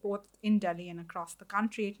places, both in Delhi and across the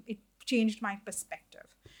country. It changed my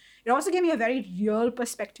perspective. It also gave me a very real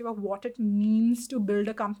perspective of what it means to build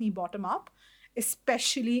a company bottom up,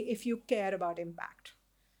 especially if you care about impact.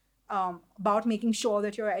 About making sure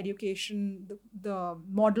that your education, the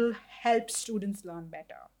model helps students learn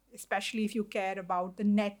better, especially if you care about the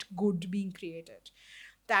net good being created.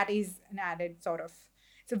 That is an added sort of,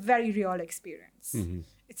 it's a very real experience.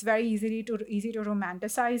 It's very easy to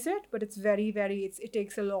romanticize it, but it's it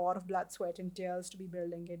takes a lot of blood, sweat, and tears to be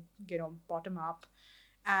building it, bottom up.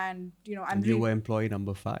 And And you were employee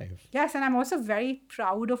number 5. yes, and I'm also very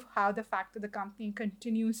proud of how the fact that the company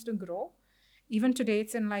continues to grow. Even today,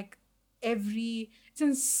 it's in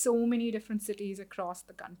so many different cities across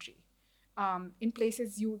the country, in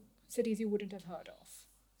cities you wouldn't have heard of.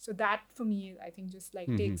 So that for me, I think just like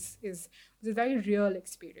was a very real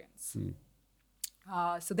experience.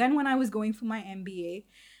 So then when I was going for my MBA,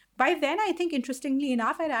 by then I think interestingly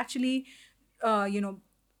enough, I'd actually, I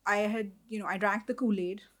drank the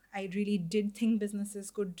Kool-Aid. I really did think business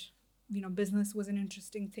was an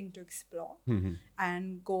interesting thing to explore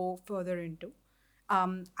and go further into.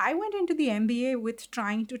 I went into the MBA with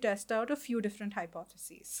trying to test out a few different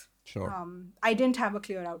hypotheses. Sure. I didn't have a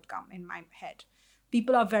clear outcome in my head.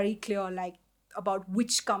 People are very clear, like about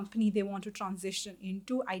which company they want to transition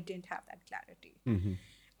into. I didn't have that clarity.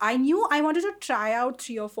 I knew I wanted to try out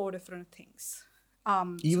 3 or 4 different things.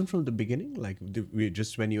 Even from the beginning, like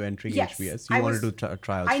just when you entering Yes, HBS, you wanted to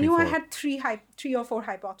try out I 3, knew 4. I had 3 or 4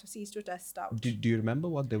 hypotheses to test out. Do you remember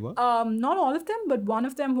what they were? Not all of them, but one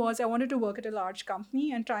of them was I wanted to work at a large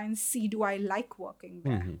company and try and see, do I like working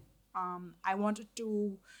there? I wanted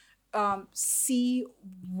to see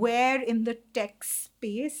where in the tech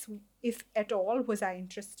space, if at all, was I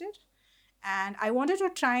interested. And I wanted to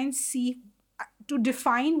try and see, to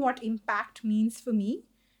define what impact means for me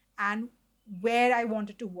and where I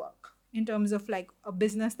wanted to work in terms of like a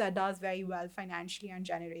business that does very well financially and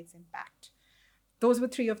generates impact. Those were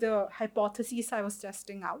 3 of the hypotheses I was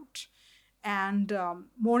testing out. And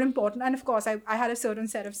more important, and of course, I had a certain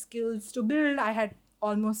set of skills to build. I had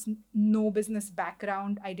almost no business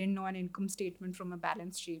background. I didn't know an income statement from a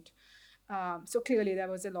balance sheet. So clearly there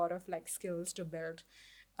was a lot of like skills to build.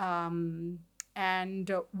 And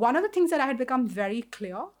one of the things that I had become very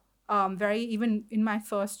clear, even in my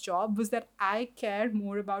first job, was that I care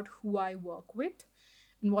more about who I work with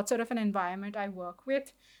and what sort of an environment I work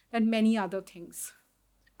with than many other things.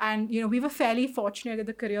 And we were fairly fortunate that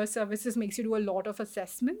the career services makes you do a lot of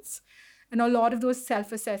assessments, and a lot of those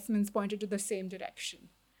self-assessments pointed to the same direction.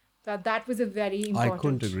 That was a very important. I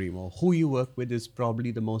couldn't agree more. Who you work with is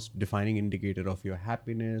probably the most defining indicator of your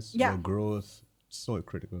happiness, your growth. So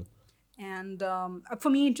critical. And for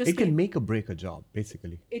me, it can make or break a job,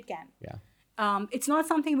 basically. It can. Yeah. It's not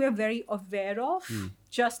something we're very aware of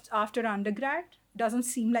just after undergrad. Doesn't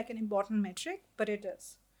seem like an important metric, but it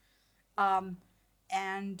is. So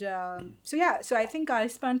I think I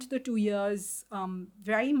spent the 2 years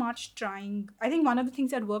very much trying. I think one of the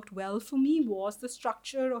things that worked well for me was the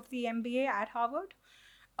structure of the MBA at Harvard.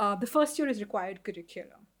 The first year is required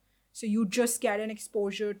curriculum. So you just get an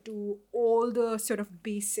exposure to all the sort of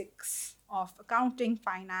basics of accounting,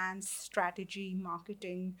 finance, strategy,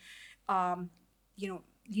 marketing,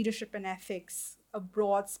 leadership and ethics, a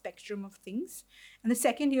broad spectrum of things. And the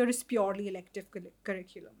second year is purely elective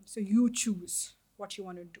curriculum. So you choose what you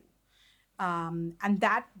want to do. And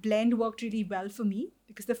that blend worked really well for me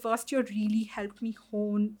because the first year really helped me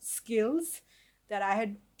hone skills that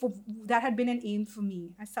that had been an aim for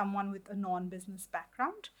me as someone with a non-business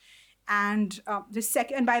background. And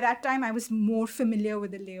by that time, I was more familiar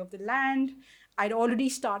with the lay of the land. I'd already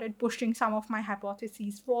started pushing some of my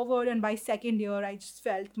hypotheses forward. And by second year, I just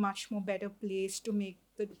felt much more better placed to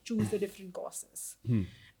choose the different courses.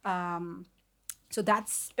 So that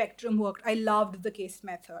spectrum worked. I loved the case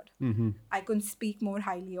method. I couldn't speak more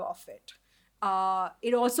highly of it.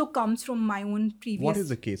 It also comes from my own previous... What is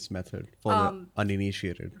the case method for the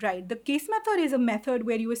uninitiated? Right. The case method is a method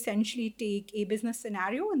where you essentially take a business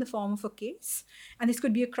scenario in the form of a case. And this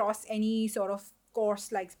could be across any sort of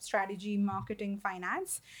course like strategy, marketing,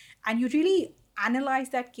 finance. And you really analyze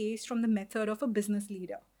that case from the method of a business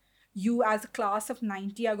leader. You as a class of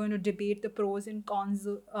 90 are going to debate the pros and cons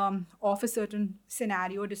of a certain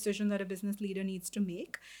scenario decision that a business leader needs to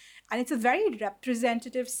make. And it's a very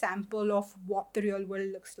representative sample of what the real world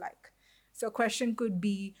looks like. So a question could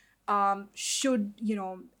be, should,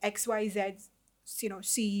 XYZ,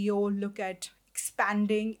 CEO look at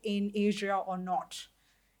expanding in Asia or not?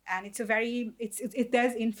 And it's a very,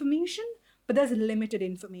 there's information, but there's limited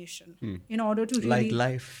information in order to Like really,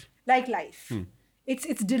 life. like life.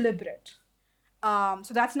 It's deliberate.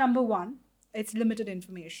 So that's number one. It's limited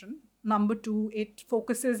information. Number two, it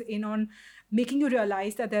focuses in on making you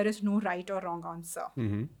realize that there is no right or wrong answer.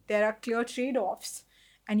 There are clear trade-offs,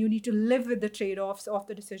 and you need to live with the trade-offs of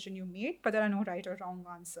the decision you made, but there are no right or wrong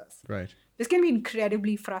answers. Right. This can be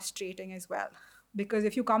incredibly frustrating as well, because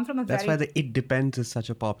if you come from a That's very why the "it depends" is such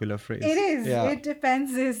a popular phrase. it is. Yeah. It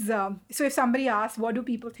depends. So if somebody asks, what do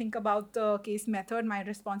people think about the case method? My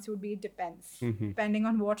response would be, it depends, depending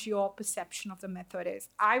on what your perception of the method is.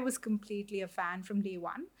 I was completely a fan from day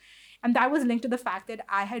one. And that was linked to the fact that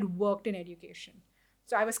I had worked in education.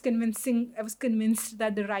 So I was convinced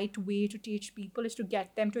that the right way to teach people is to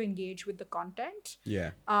get them to engage with the content,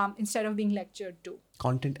 Yeah. instead of being lectured to.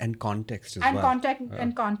 Content and context as And well.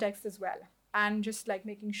 and context as well. And just like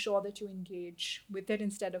making sure that you engage with it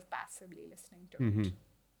instead of passively listening to it.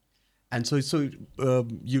 And so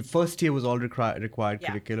your first year was all required Yeah.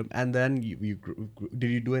 curriculum, and then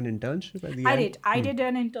did you do an internship at the end? I did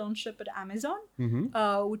an internship at Amazon,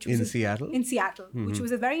 which was In Seattle? In Seattle, which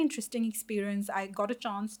was a very interesting experience. I got a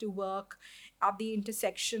chance to work at the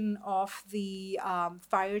intersection of the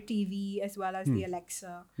Fire TV as well as the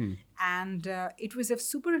Alexa, and it was a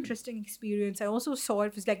super interesting experience. I also saw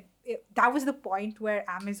it was like that was the point where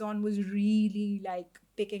Amazon was really like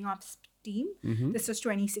picking up steam. This was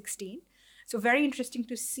 2016. So very interesting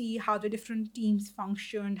to see how the different teams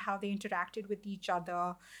functioned, how they interacted with each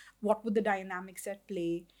other, what were the dynamics at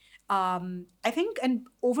play. I think, and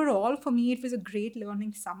overall for me, it was a great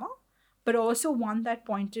learning summer, but also one that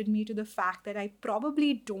pointed me to the fact that I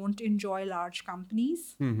probably don't enjoy large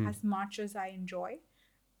companies as much as I enjoy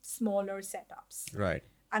smaller setups. Right.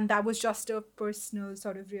 And that was just a personal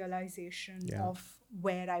sort of realization of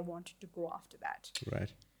where I wanted to go after that.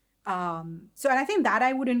 Right. So, and I think that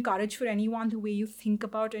I would encourage for anyone the way you think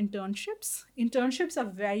about internships. Internships are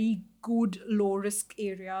very good low risk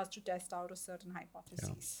areas to test out a certain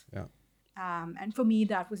hypothesis. Yeah. And for me,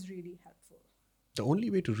 that was really helpful. The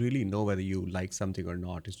only way to really know whether you like something or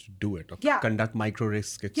not is to do it or Yeah. conduct micro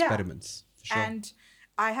risk experiments. For sure. And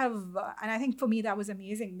I have, and I think for me that was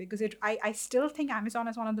amazing because I still think Amazon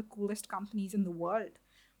is one of the coolest companies in the world.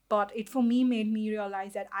 But it for me made me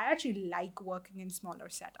realize that I actually like working in smaller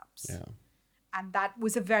setups. Yeah. And that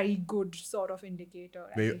was a very good sort of indicator.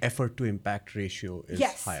 Where your effort to impact ratio is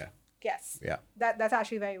higher. Yes. Yeah. That's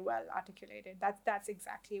actually very well articulated. That's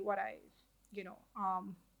exactly what I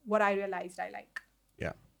realized I like.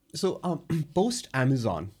 Yeah. So post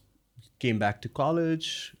Amazon, came back to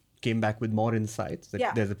college, came back with more insights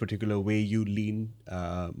that there's a particular way you lean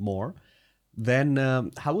more. Then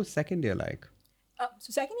how was second year like?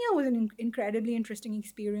 So second year was an incredibly interesting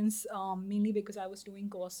experience, mainly because I was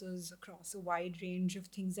doing courses across a wide range of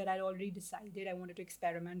things that I'd already decided I wanted to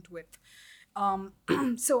experiment with.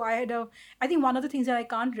 So I think one of the things that I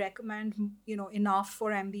can't recommend, enough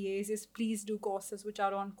for MBAs is please do courses which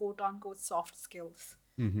are on quote unquote soft skills.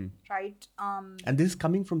 Right. And this is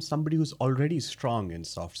coming from somebody who's already strong in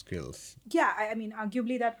soft skills. Yeah, I mean,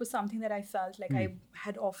 arguably that was something that I felt like I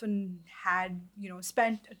had often had,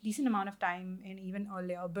 spent a decent amount of time in even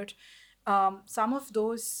earlier. But some of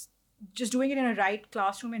those, just doing it in a right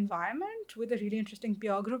classroom environment with a really interesting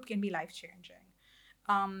peer group can be life-changing.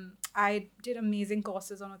 I did amazing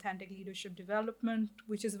courses on authentic leadership development,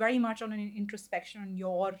 which is very much on an introspection on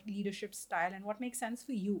your leadership style and what makes sense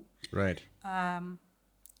for you. Right.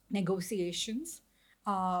 Negotiations,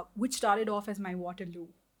 which started off as my Waterloo.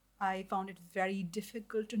 I found it very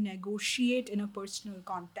difficult to negotiate in a personal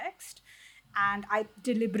context, and I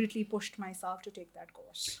deliberately pushed myself to take that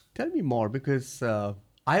course. Tell me more, because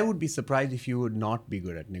I would be surprised if you would not be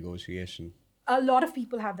good at negotiation. A lot of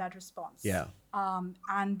people have that response. Yeah.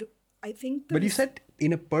 And I think... But you said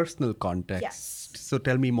in a personal context. Yes. So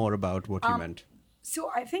tell me more about what you meant.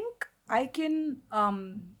 So I think I can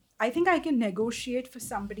negotiate for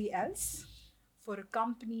somebody else, for a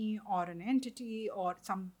company or an entity or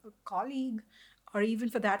a colleague, or even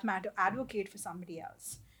for that matter, advocate for somebody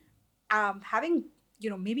else. Having,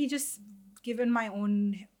 maybe just given my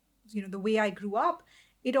own, the way I grew up,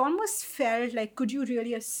 it almost felt like, could you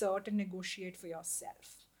really assert and negotiate for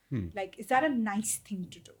yourself? Like, is that a nice thing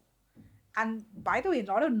to do? And by the way,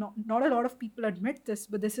 not a lot of people admit this,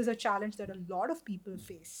 but this is a challenge that a lot of people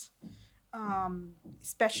face.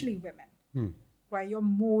 Especially women. where you're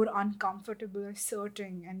more uncomfortable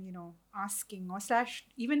asserting and, asking or slash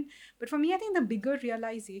even. But for me, I think the bigger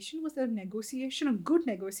realization was that a good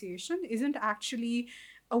negotiation isn't actually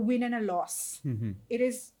a win and a loss. It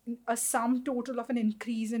is a sum total of an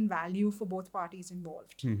increase in value for both parties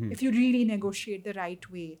involved. If you really negotiate the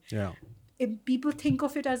right way. Yeah. If people think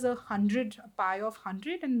of it as a pie of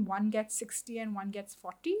 100 and one gets 60 and one gets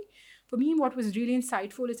 40. For me, what was really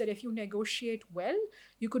insightful is that if you negotiate well,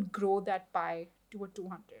 you could grow that pie to a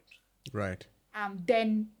 200. Right.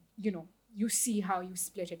 Then, you see how you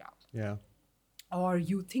split it up. Yeah. Or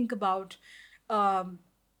you think about how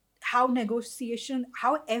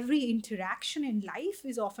every interaction in life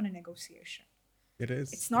is often a negotiation. It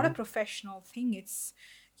is. It's not a professional thing. It's,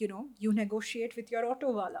 you negotiate with your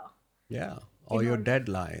auto wala. Yeah. Or your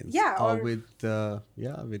deadlines. Yeah, Or or-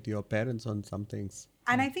 with your parents on some things.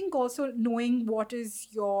 And I think also knowing what is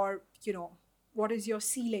your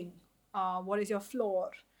ceiling, what is your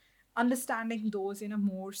floor, understanding those in a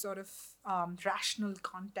more sort of rational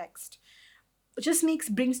context just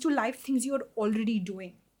brings to life things you're already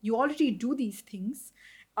doing. You already do these things,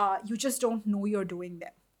 you just don't know you're doing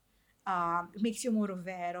them. It makes you more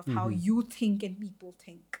aware of how you think and people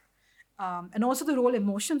think. And also the role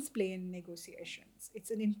emotions play in negotiations. It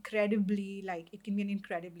can be an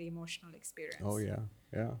incredibly emotional experience. Oh, yeah.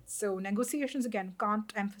 Yeah. So negotiations, again,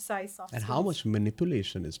 can't emphasize soft And skills. how much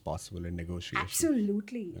manipulation is possible in negotiation?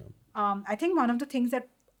 Absolutely. I think one of the things that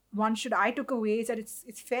I took away is that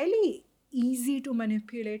it's fairly easy to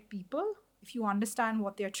manipulate people if you understand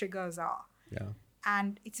what their triggers are. Yeah.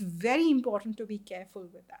 And it's very important to be careful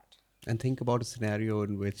with that. And think about a scenario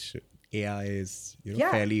in which AI is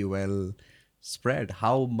Yeah. fairly well spread.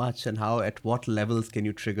 How much and at what levels can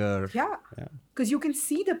you trigger? Yeah. Because you can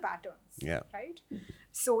see the patterns. Yeah. Right?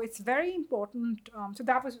 So it's very important. So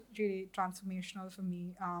that was really transformational for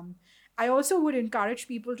me. I also would encourage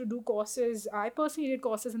people to do courses. I personally did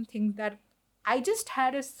courses and things that I just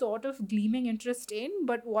had a sort of gleaming interest in,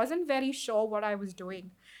 but wasn't very sure what I was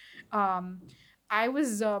doing. I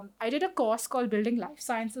did a course called Building Life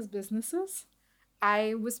Sciences Businesses.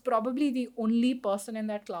 I was probably the only person in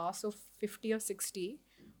that class of 50 or 60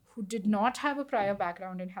 who did not have a prior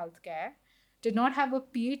background in healthcare, did not have a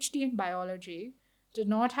PhD in biology, did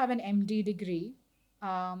not have an MD degree.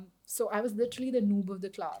 So I was literally the noob of the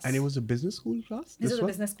class. And it was a business school class? This was a one?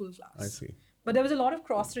 business school class. I see. But there was a lot of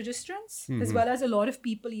cross-registrants, as well as a lot of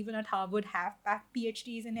people even at Harvard have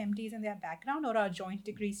PhDs and MDs in their background or are joint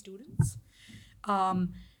degree students.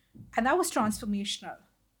 And that was transformational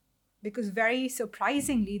because very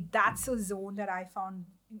surprisingly, that's a zone that I found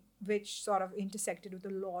which sort of intersected with a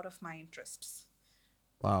lot of my interests.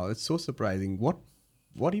 Wow, it's so surprising.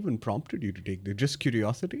 What even prompted you to take this? Just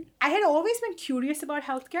curiosity? I had always been curious about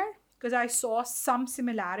healthcare because I saw some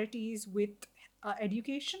similarities with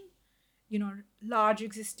education. Large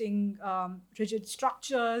existing rigid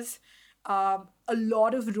structures, a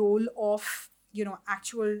lot of role of,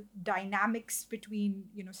 actual dynamics between,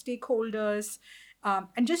 stakeholders,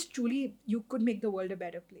 and just truly you could make the world a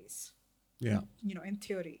better place. Yeah. In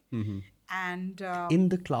theory. And in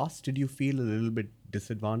the class, did you feel a little bit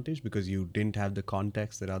disadvantaged because you didn't have the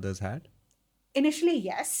context that others had? Initially,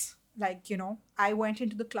 yes. I went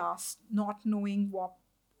into the class not knowing what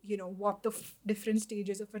the different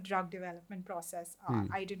stages of a drug development process are.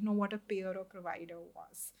 I didn't know what a payer or provider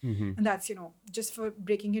was. And that's, just for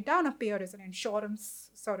breaking it down, a payer is an insurance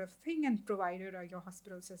sort of thing and provider are your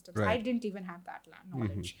hospital systems. Right. I didn't even have that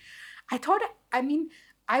knowledge.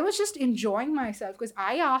 I was just enjoying myself because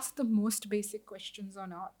I asked the most basic questions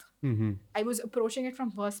on earth. I was approaching it from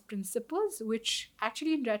first principles, which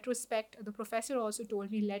actually in retrospect, the professor also told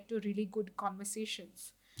me led to really good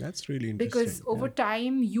conversations. That's really interesting. Because over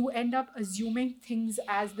time, you end up assuming things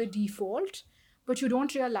as the default, but you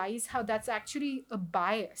don't realize how that's actually a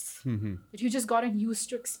bias. That you just gotten used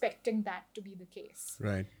to expecting that to be the case.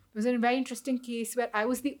 Right. It was a very interesting case where I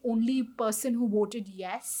was the only person who voted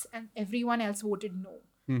yes and everyone else voted no.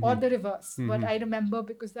 Or the reverse. But I remember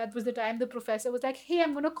because that was the time the professor was like, hey,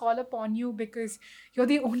 I'm going to call upon you because you're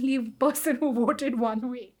the only person who voted one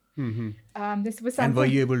way. This was something. And were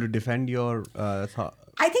you able to defend your thought?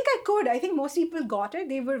 I think I could. I think most people got it.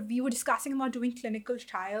 We were discussing about doing clinical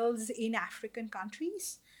trials in African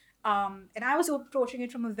countries. And I was approaching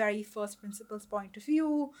it from a very first principles point of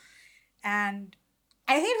view. And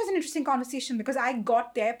I think it was an interesting conversation because I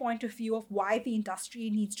got their point of view of why the industry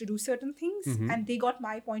needs to do certain things. And they got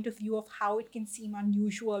my point of view of how it can seem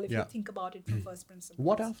unusual if you think about it from first principles.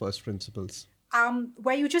 What are first principles?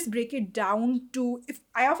 Where you just break it down to, if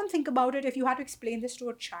I often think about it, if you had to explain this to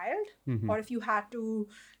a child or if you had to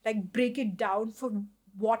break it down for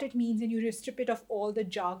what it means, and you strip it of all the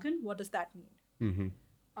jargon. What does that mean?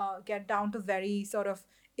 Mm-hmm. Get down to very sort of,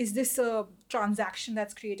 is this a transaction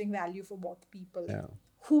that's creating value for both people? Yeah.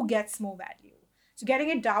 Who gets more value? So getting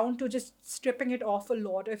it down to just stripping it off a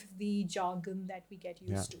lot of the jargon that we get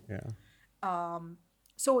Yeah. used to. Yeah.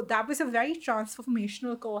 So that was a very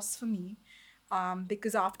transformational course for me,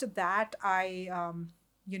 because after that, I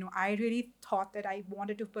really thought that I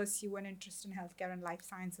wanted to pursue an interest in healthcare and life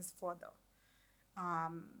sciences further.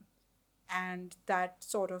 And that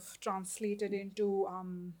sort of translated into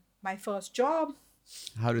my first job.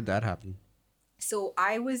 How did that happen? So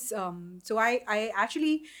I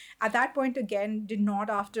actually at that point again did not,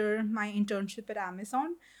 after my internship at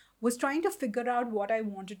Amazon, was trying to figure out what I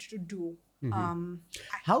wanted to do.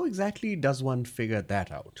 How exactly does one figure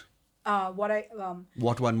that out?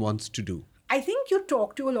 What one wants to do? I think you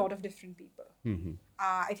talk to a lot of different people.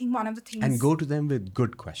 I think one of the things, And go to them with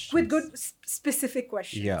good questions. with good specific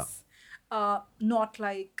questions. Yeah. Not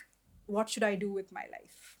like, what should I do with my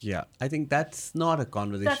life? Yeah. I think that's not a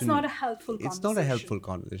conversation. That's not a helpful conversation. It's not a helpful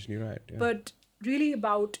conversation. You're right. Yeah. But really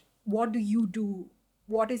about, what do you do?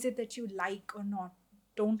 What is it that you like or not,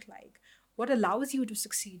 don't like? What allows you to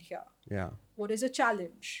succeed here? Yeah. What is a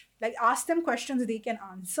challenge? Like, ask them questions they can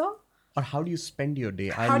answer. Or how do you spend your day?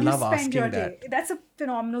 How I do you love spend asking your that. day? That's a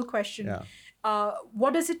phenomenal question. Yeah.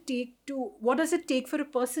 What does it take for a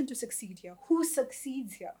person to succeed here? Who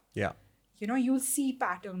succeeds here? Yeah. You'll see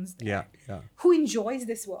patterns there. Yeah. Yeah. Who enjoys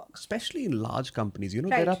this work? Especially in large companies, Right.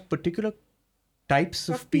 there are particular types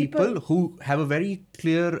of Of people. who have a very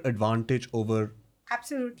clear advantage over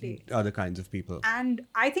Absolutely. other kinds of people. And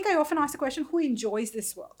I think I often ask the question, who enjoys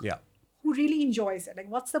this work? Yeah. Who really enjoys it? Like,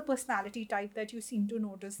 what's the personality type that you seem to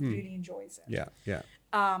notice really enjoys it? Yeah. Yeah.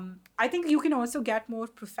 I think you can also get more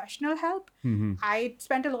professional help. I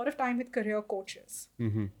spent a lot of time with career coaches,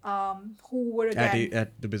 who were again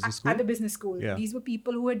At the business school? At the business school. Yeah. These were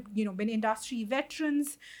people who had been industry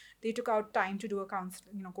veterans. They took out time to do a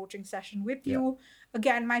coaching session with you.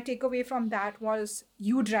 Again, my takeaway from that was,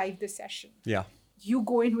 you drive the session. Yeah. You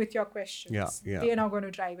go in with your questions. Yeah, yeah. They're not going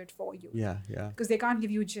to drive it for you. Yeah. Yeah. Because they can't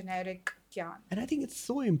give you generic gyan. And I think it's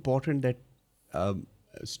so important that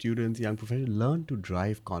students, young professionals, learn to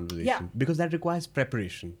drive conversation. Yeah. Because that requires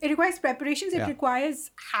preparation. It requires preparations. It Yeah.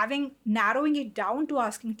 requires narrowing it down to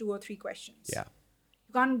asking 2 or 3 questions. Yeah.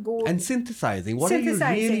 You can't go. And synthesizing. What are you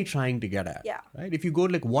Synthesizing. really trying to get at? Yeah. Right? If you go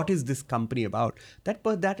like, what is this company about? That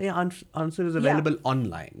answer is available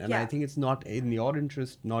online. And I Yeah. think it's not in your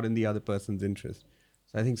interest, not in the other person's interest.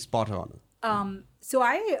 So I think spot on. So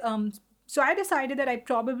I decided that I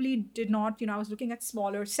probably did not, I was looking at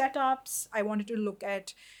smaller setups. I wanted to look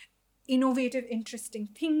at innovative, interesting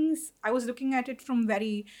things. I was looking at it from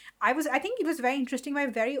I think it was very interesting by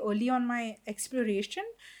very early on my exploration.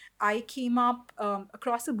 I came up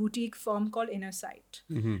across a boutique firm called Innersight.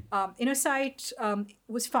 Innersight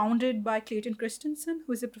was founded by Clayton Christensen,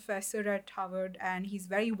 who is a professor at Harvard, and he's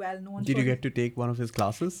very well known. Did you get to take one of his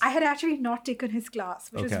classes? I had actually not taken his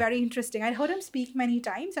class, which was Okay. very interesting. I'd heard him speak many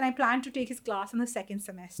times, and I planned to take his class in the second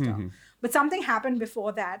semester. But something happened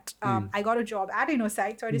before that. I got a job at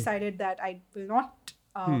Innersight, so I decided that I will not.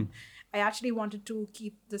 I actually wanted to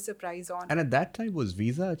keep the surprise on. And at that time, was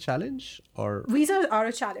visa a challenge? Or Visas are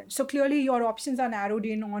a challenge. So clearly your options are narrowed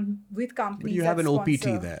in on with companies. But you have that an OPT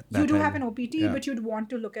sponsor. there, You that do time. have an OPT, Yeah. but you'd want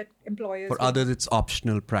to look at employers. for with- others, it's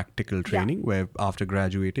optional practical training where after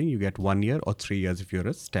graduating, you get 1 year or 3 years if you're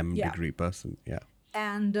a STEM Yeah. degree person. Yeah.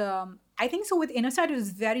 And I think so with Innersight, it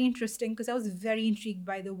was very interesting because I was very intrigued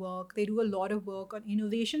by the work. They do a lot of work on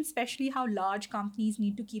innovation, especially how large companies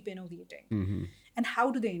need to keep innovating. And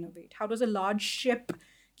how do they innovate? How does a large ship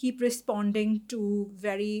keep responding to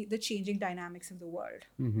the changing dynamics of the world?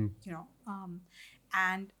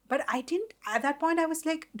 But I didn't, at that point, I was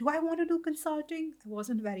like, do I want to do consulting? I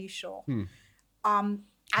wasn't very sure.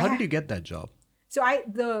 How did you get that job? So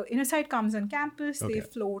the Innersight comes on campus. They Okay.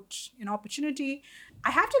 float an opportunity.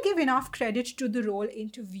 I have to give enough credit to the role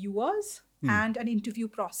interviewers and an interview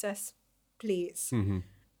process plays.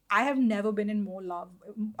 I have never been in more love.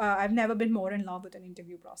 I've never been more in love with an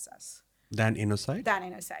interview process Than Innersight? than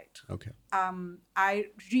Innersight. Okay. I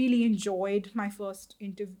really enjoyed my first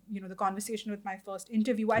interview. The conversation with my first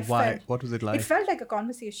interview. Why? What was it like? It felt like a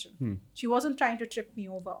conversation. She wasn't trying to trip me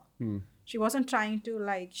over. She wasn't trying to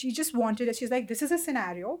she just wanted it. She's like, this is a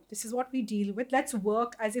scenario. This is what we deal with. Let's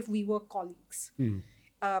work as if we were colleagues.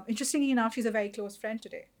 Interestingly enough, she's a very close friend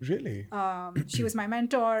today. Really? She was my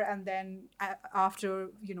mentor. And then after,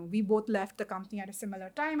 we both left the company at a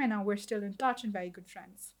similar time. And now we're still in touch and very good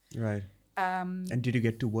friends. Right. And did you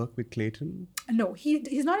get to work with Clayton? No,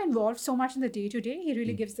 he's not involved so much in the day to day. He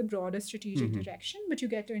really gives the broader strategic direction, but you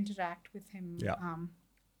get to interact with him. Yeah.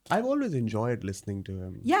 I've always enjoyed listening to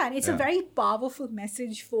him. Yeah, and it's a very powerful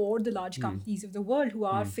message for the large companies of the world who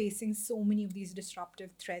are facing so many of these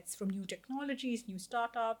disruptive threats from new technologies, new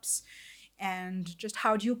startups, and just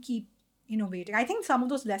how do you keep innovating. I think some of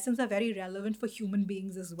those lessons are very relevant for human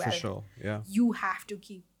beings as well. For sure, yeah. You have to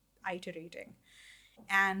keep iterating.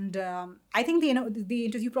 And I think the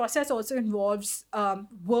interview process also involves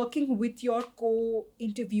working with your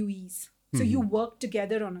co-interviewees. So you work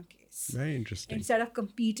together on a case. Very interesting. Instead of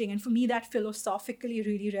competing. And for me, that philosophically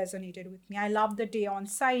really resonated with me. I loved the day on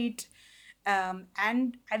site.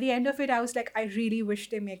 And at the end of it, I was like, I really wish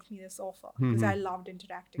they make me this offer because I loved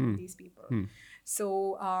interacting with these people.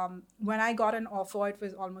 So when I got an offer, it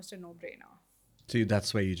was almost a no-brainer. So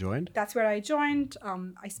that's where you joined? That's where I joined.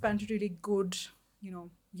 I spent a really good,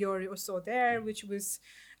 year or so there, which was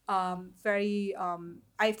very,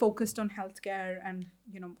 I focused on healthcare and,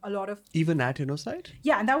 a lot of... Even at InnoSight?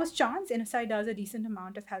 Yeah, and that was chance. InnoSight does a decent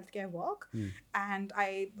amount of healthcare work. And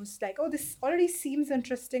I was like, oh, this already seems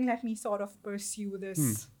interesting. Let me sort of pursue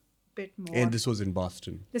this bit more. And this was in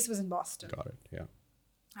Boston? This was in Boston. Got it, yeah.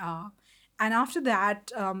 And after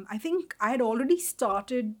that, I think I had already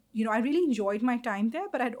started, I really enjoyed my time there,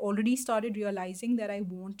 but I'd already started realizing that I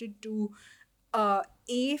wanted to,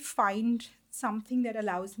 find something that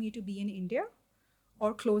allows me to be in India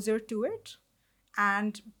or closer to it,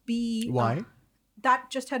 and B... Why? That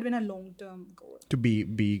just had been a long-term goal. To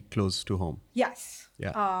be close to home? Yes.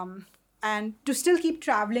 Yeah. And to still keep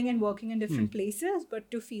traveling and working in different places,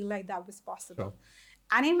 but to feel like that was possible. Sure.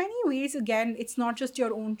 And in many ways, again, it's not just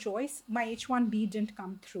your own choice. My H-1B didn't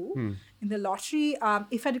come through in the lottery.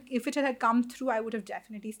 If it had come through, I would have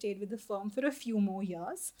definitely stayed with the firm for a few more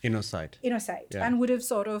years. InnoSight. Yeah. And would have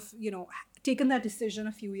sort of, taken that decision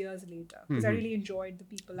a few years later. Because I really enjoyed the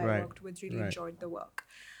people I worked with, really enjoyed the work.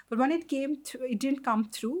 But when it didn't come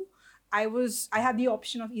through. I had the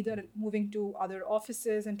option of either moving to other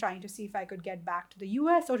offices and trying to see if I could get back to the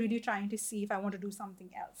US, or really trying to see if I want to do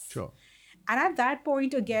something else. Sure. And at that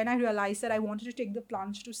point, again, I realized that I wanted to take the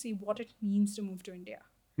plunge to see what it means to move to India.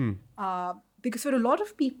 Because for a lot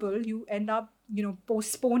of people, you end up,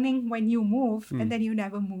 postponing when you move, and then you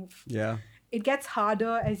never move. Yeah. It gets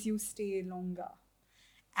harder as you stay longer.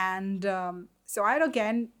 And so I had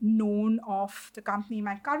again known of the company,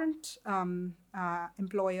 my current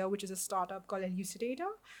employer, which is a startup called Elucidator.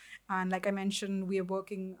 And like I mentioned, we are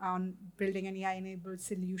working on building an AI-enabled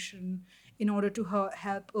solution in order to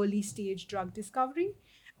help early stage drug discovery.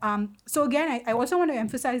 So again, I also want to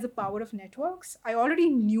emphasize the power of networks. I already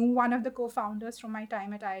knew one of the co-founders from my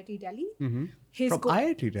time at IIT Delhi. From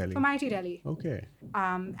IIT Delhi? From IIT Delhi. Okay.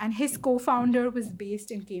 And his co-founder was based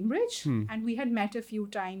in Cambridge. And we had met a few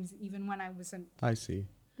times even when I wasn't I see.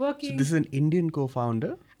 working. So this is an Indian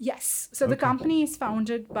co-founder? Yes. So the company is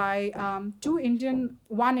founded by two Indian,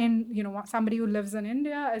 one in, somebody who lives in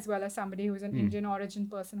India, as well as somebody who is an Indian origin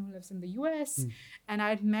person who lives in the US. And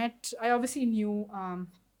I obviously knew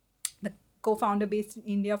the co-founder based in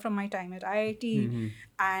India from my time at IIT.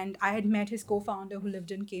 And I had met his co-founder who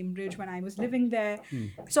lived in Cambridge when I was living there.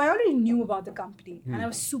 So I already knew about the company and I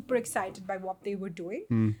was super excited by what they were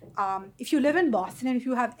doing. If you live in Boston and if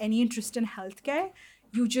you have any interest in healthcare,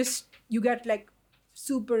 you get like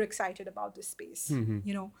super excited about this space.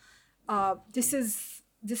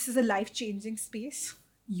 This is a life-changing space.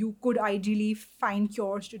 You could ideally find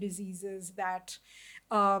cures to diseases that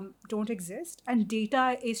don't exist, and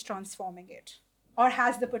data is transforming it, or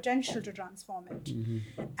has the potential to transform it.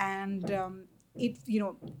 And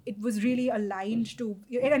it was really aligned to.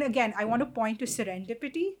 And again, I want to point to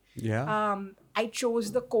serendipity. Yeah. I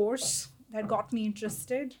chose the course that got me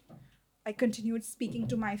interested. I continued speaking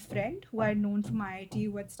to my friend who I had known from IIT,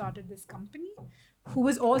 who had started this company, who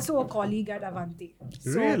was also a colleague at Avanti.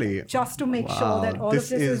 So Really? Just to make sure that all of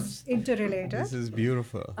this is interrelated. This is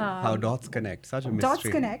beautiful. How dots connect. Such a mystery. Dots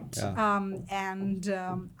connect. Yeah.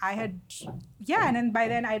 And then by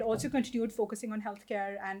then I'd also continued focusing on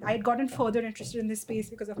healthcare, and I'd gotten further interested in this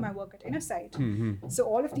space because of my work at InnoSight. So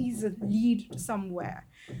all of these lead somewhere.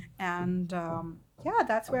 And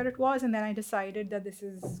that's where it was. And then I decided that this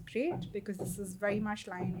is great because this is very much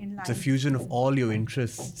in line. It's a fusion of all your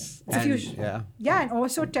interests. It's a fusion. Yeah. Yeah, and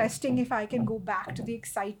also testing if I can go back to the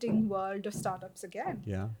exciting world of startups again.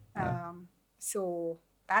 Yeah. So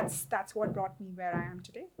that's what brought me where I am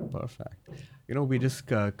today. Perfect. We're just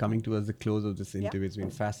coming towards the close of this interview. It's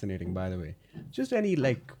been fascinating, by the way. Just any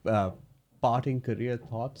parting career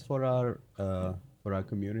thoughts for our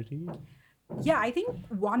community? Yeah, I think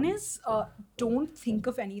one is don't think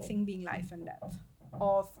of anything being life and death.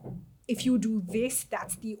 Of if you do this,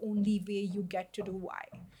 that's the only way you get to do Y.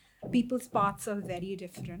 People's paths are very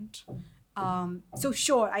different. So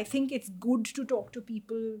sure, I think it's good to talk to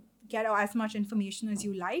people, get as much information as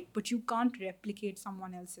you like, but you can't replicate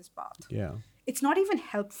someone else's path. Yeah. It's not even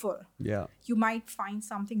helpful. Yeah. You might find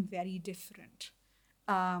something very different.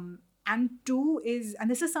 And two is, and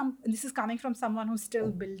this is coming from someone who's still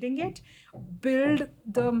building it, build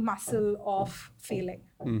the muscle of failing,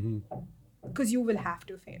 because you will have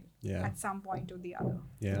to fail Yeah. at some point or the other.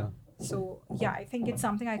 Yeah. So yeah, I think it's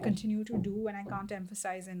something I continue to do, and I can't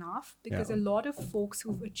emphasize enough, because Yeah. a lot of folks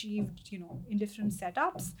who've achieved, in different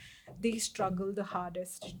setups, they struggle the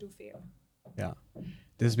hardest to fail. Yeah.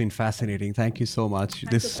 This has been fascinating. Thank you so much.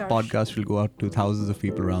 Thanks, This Akash. podcast will go out to thousands of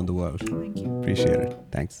people around the world. Thank you. Appreciate it.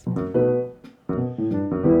 Thanks.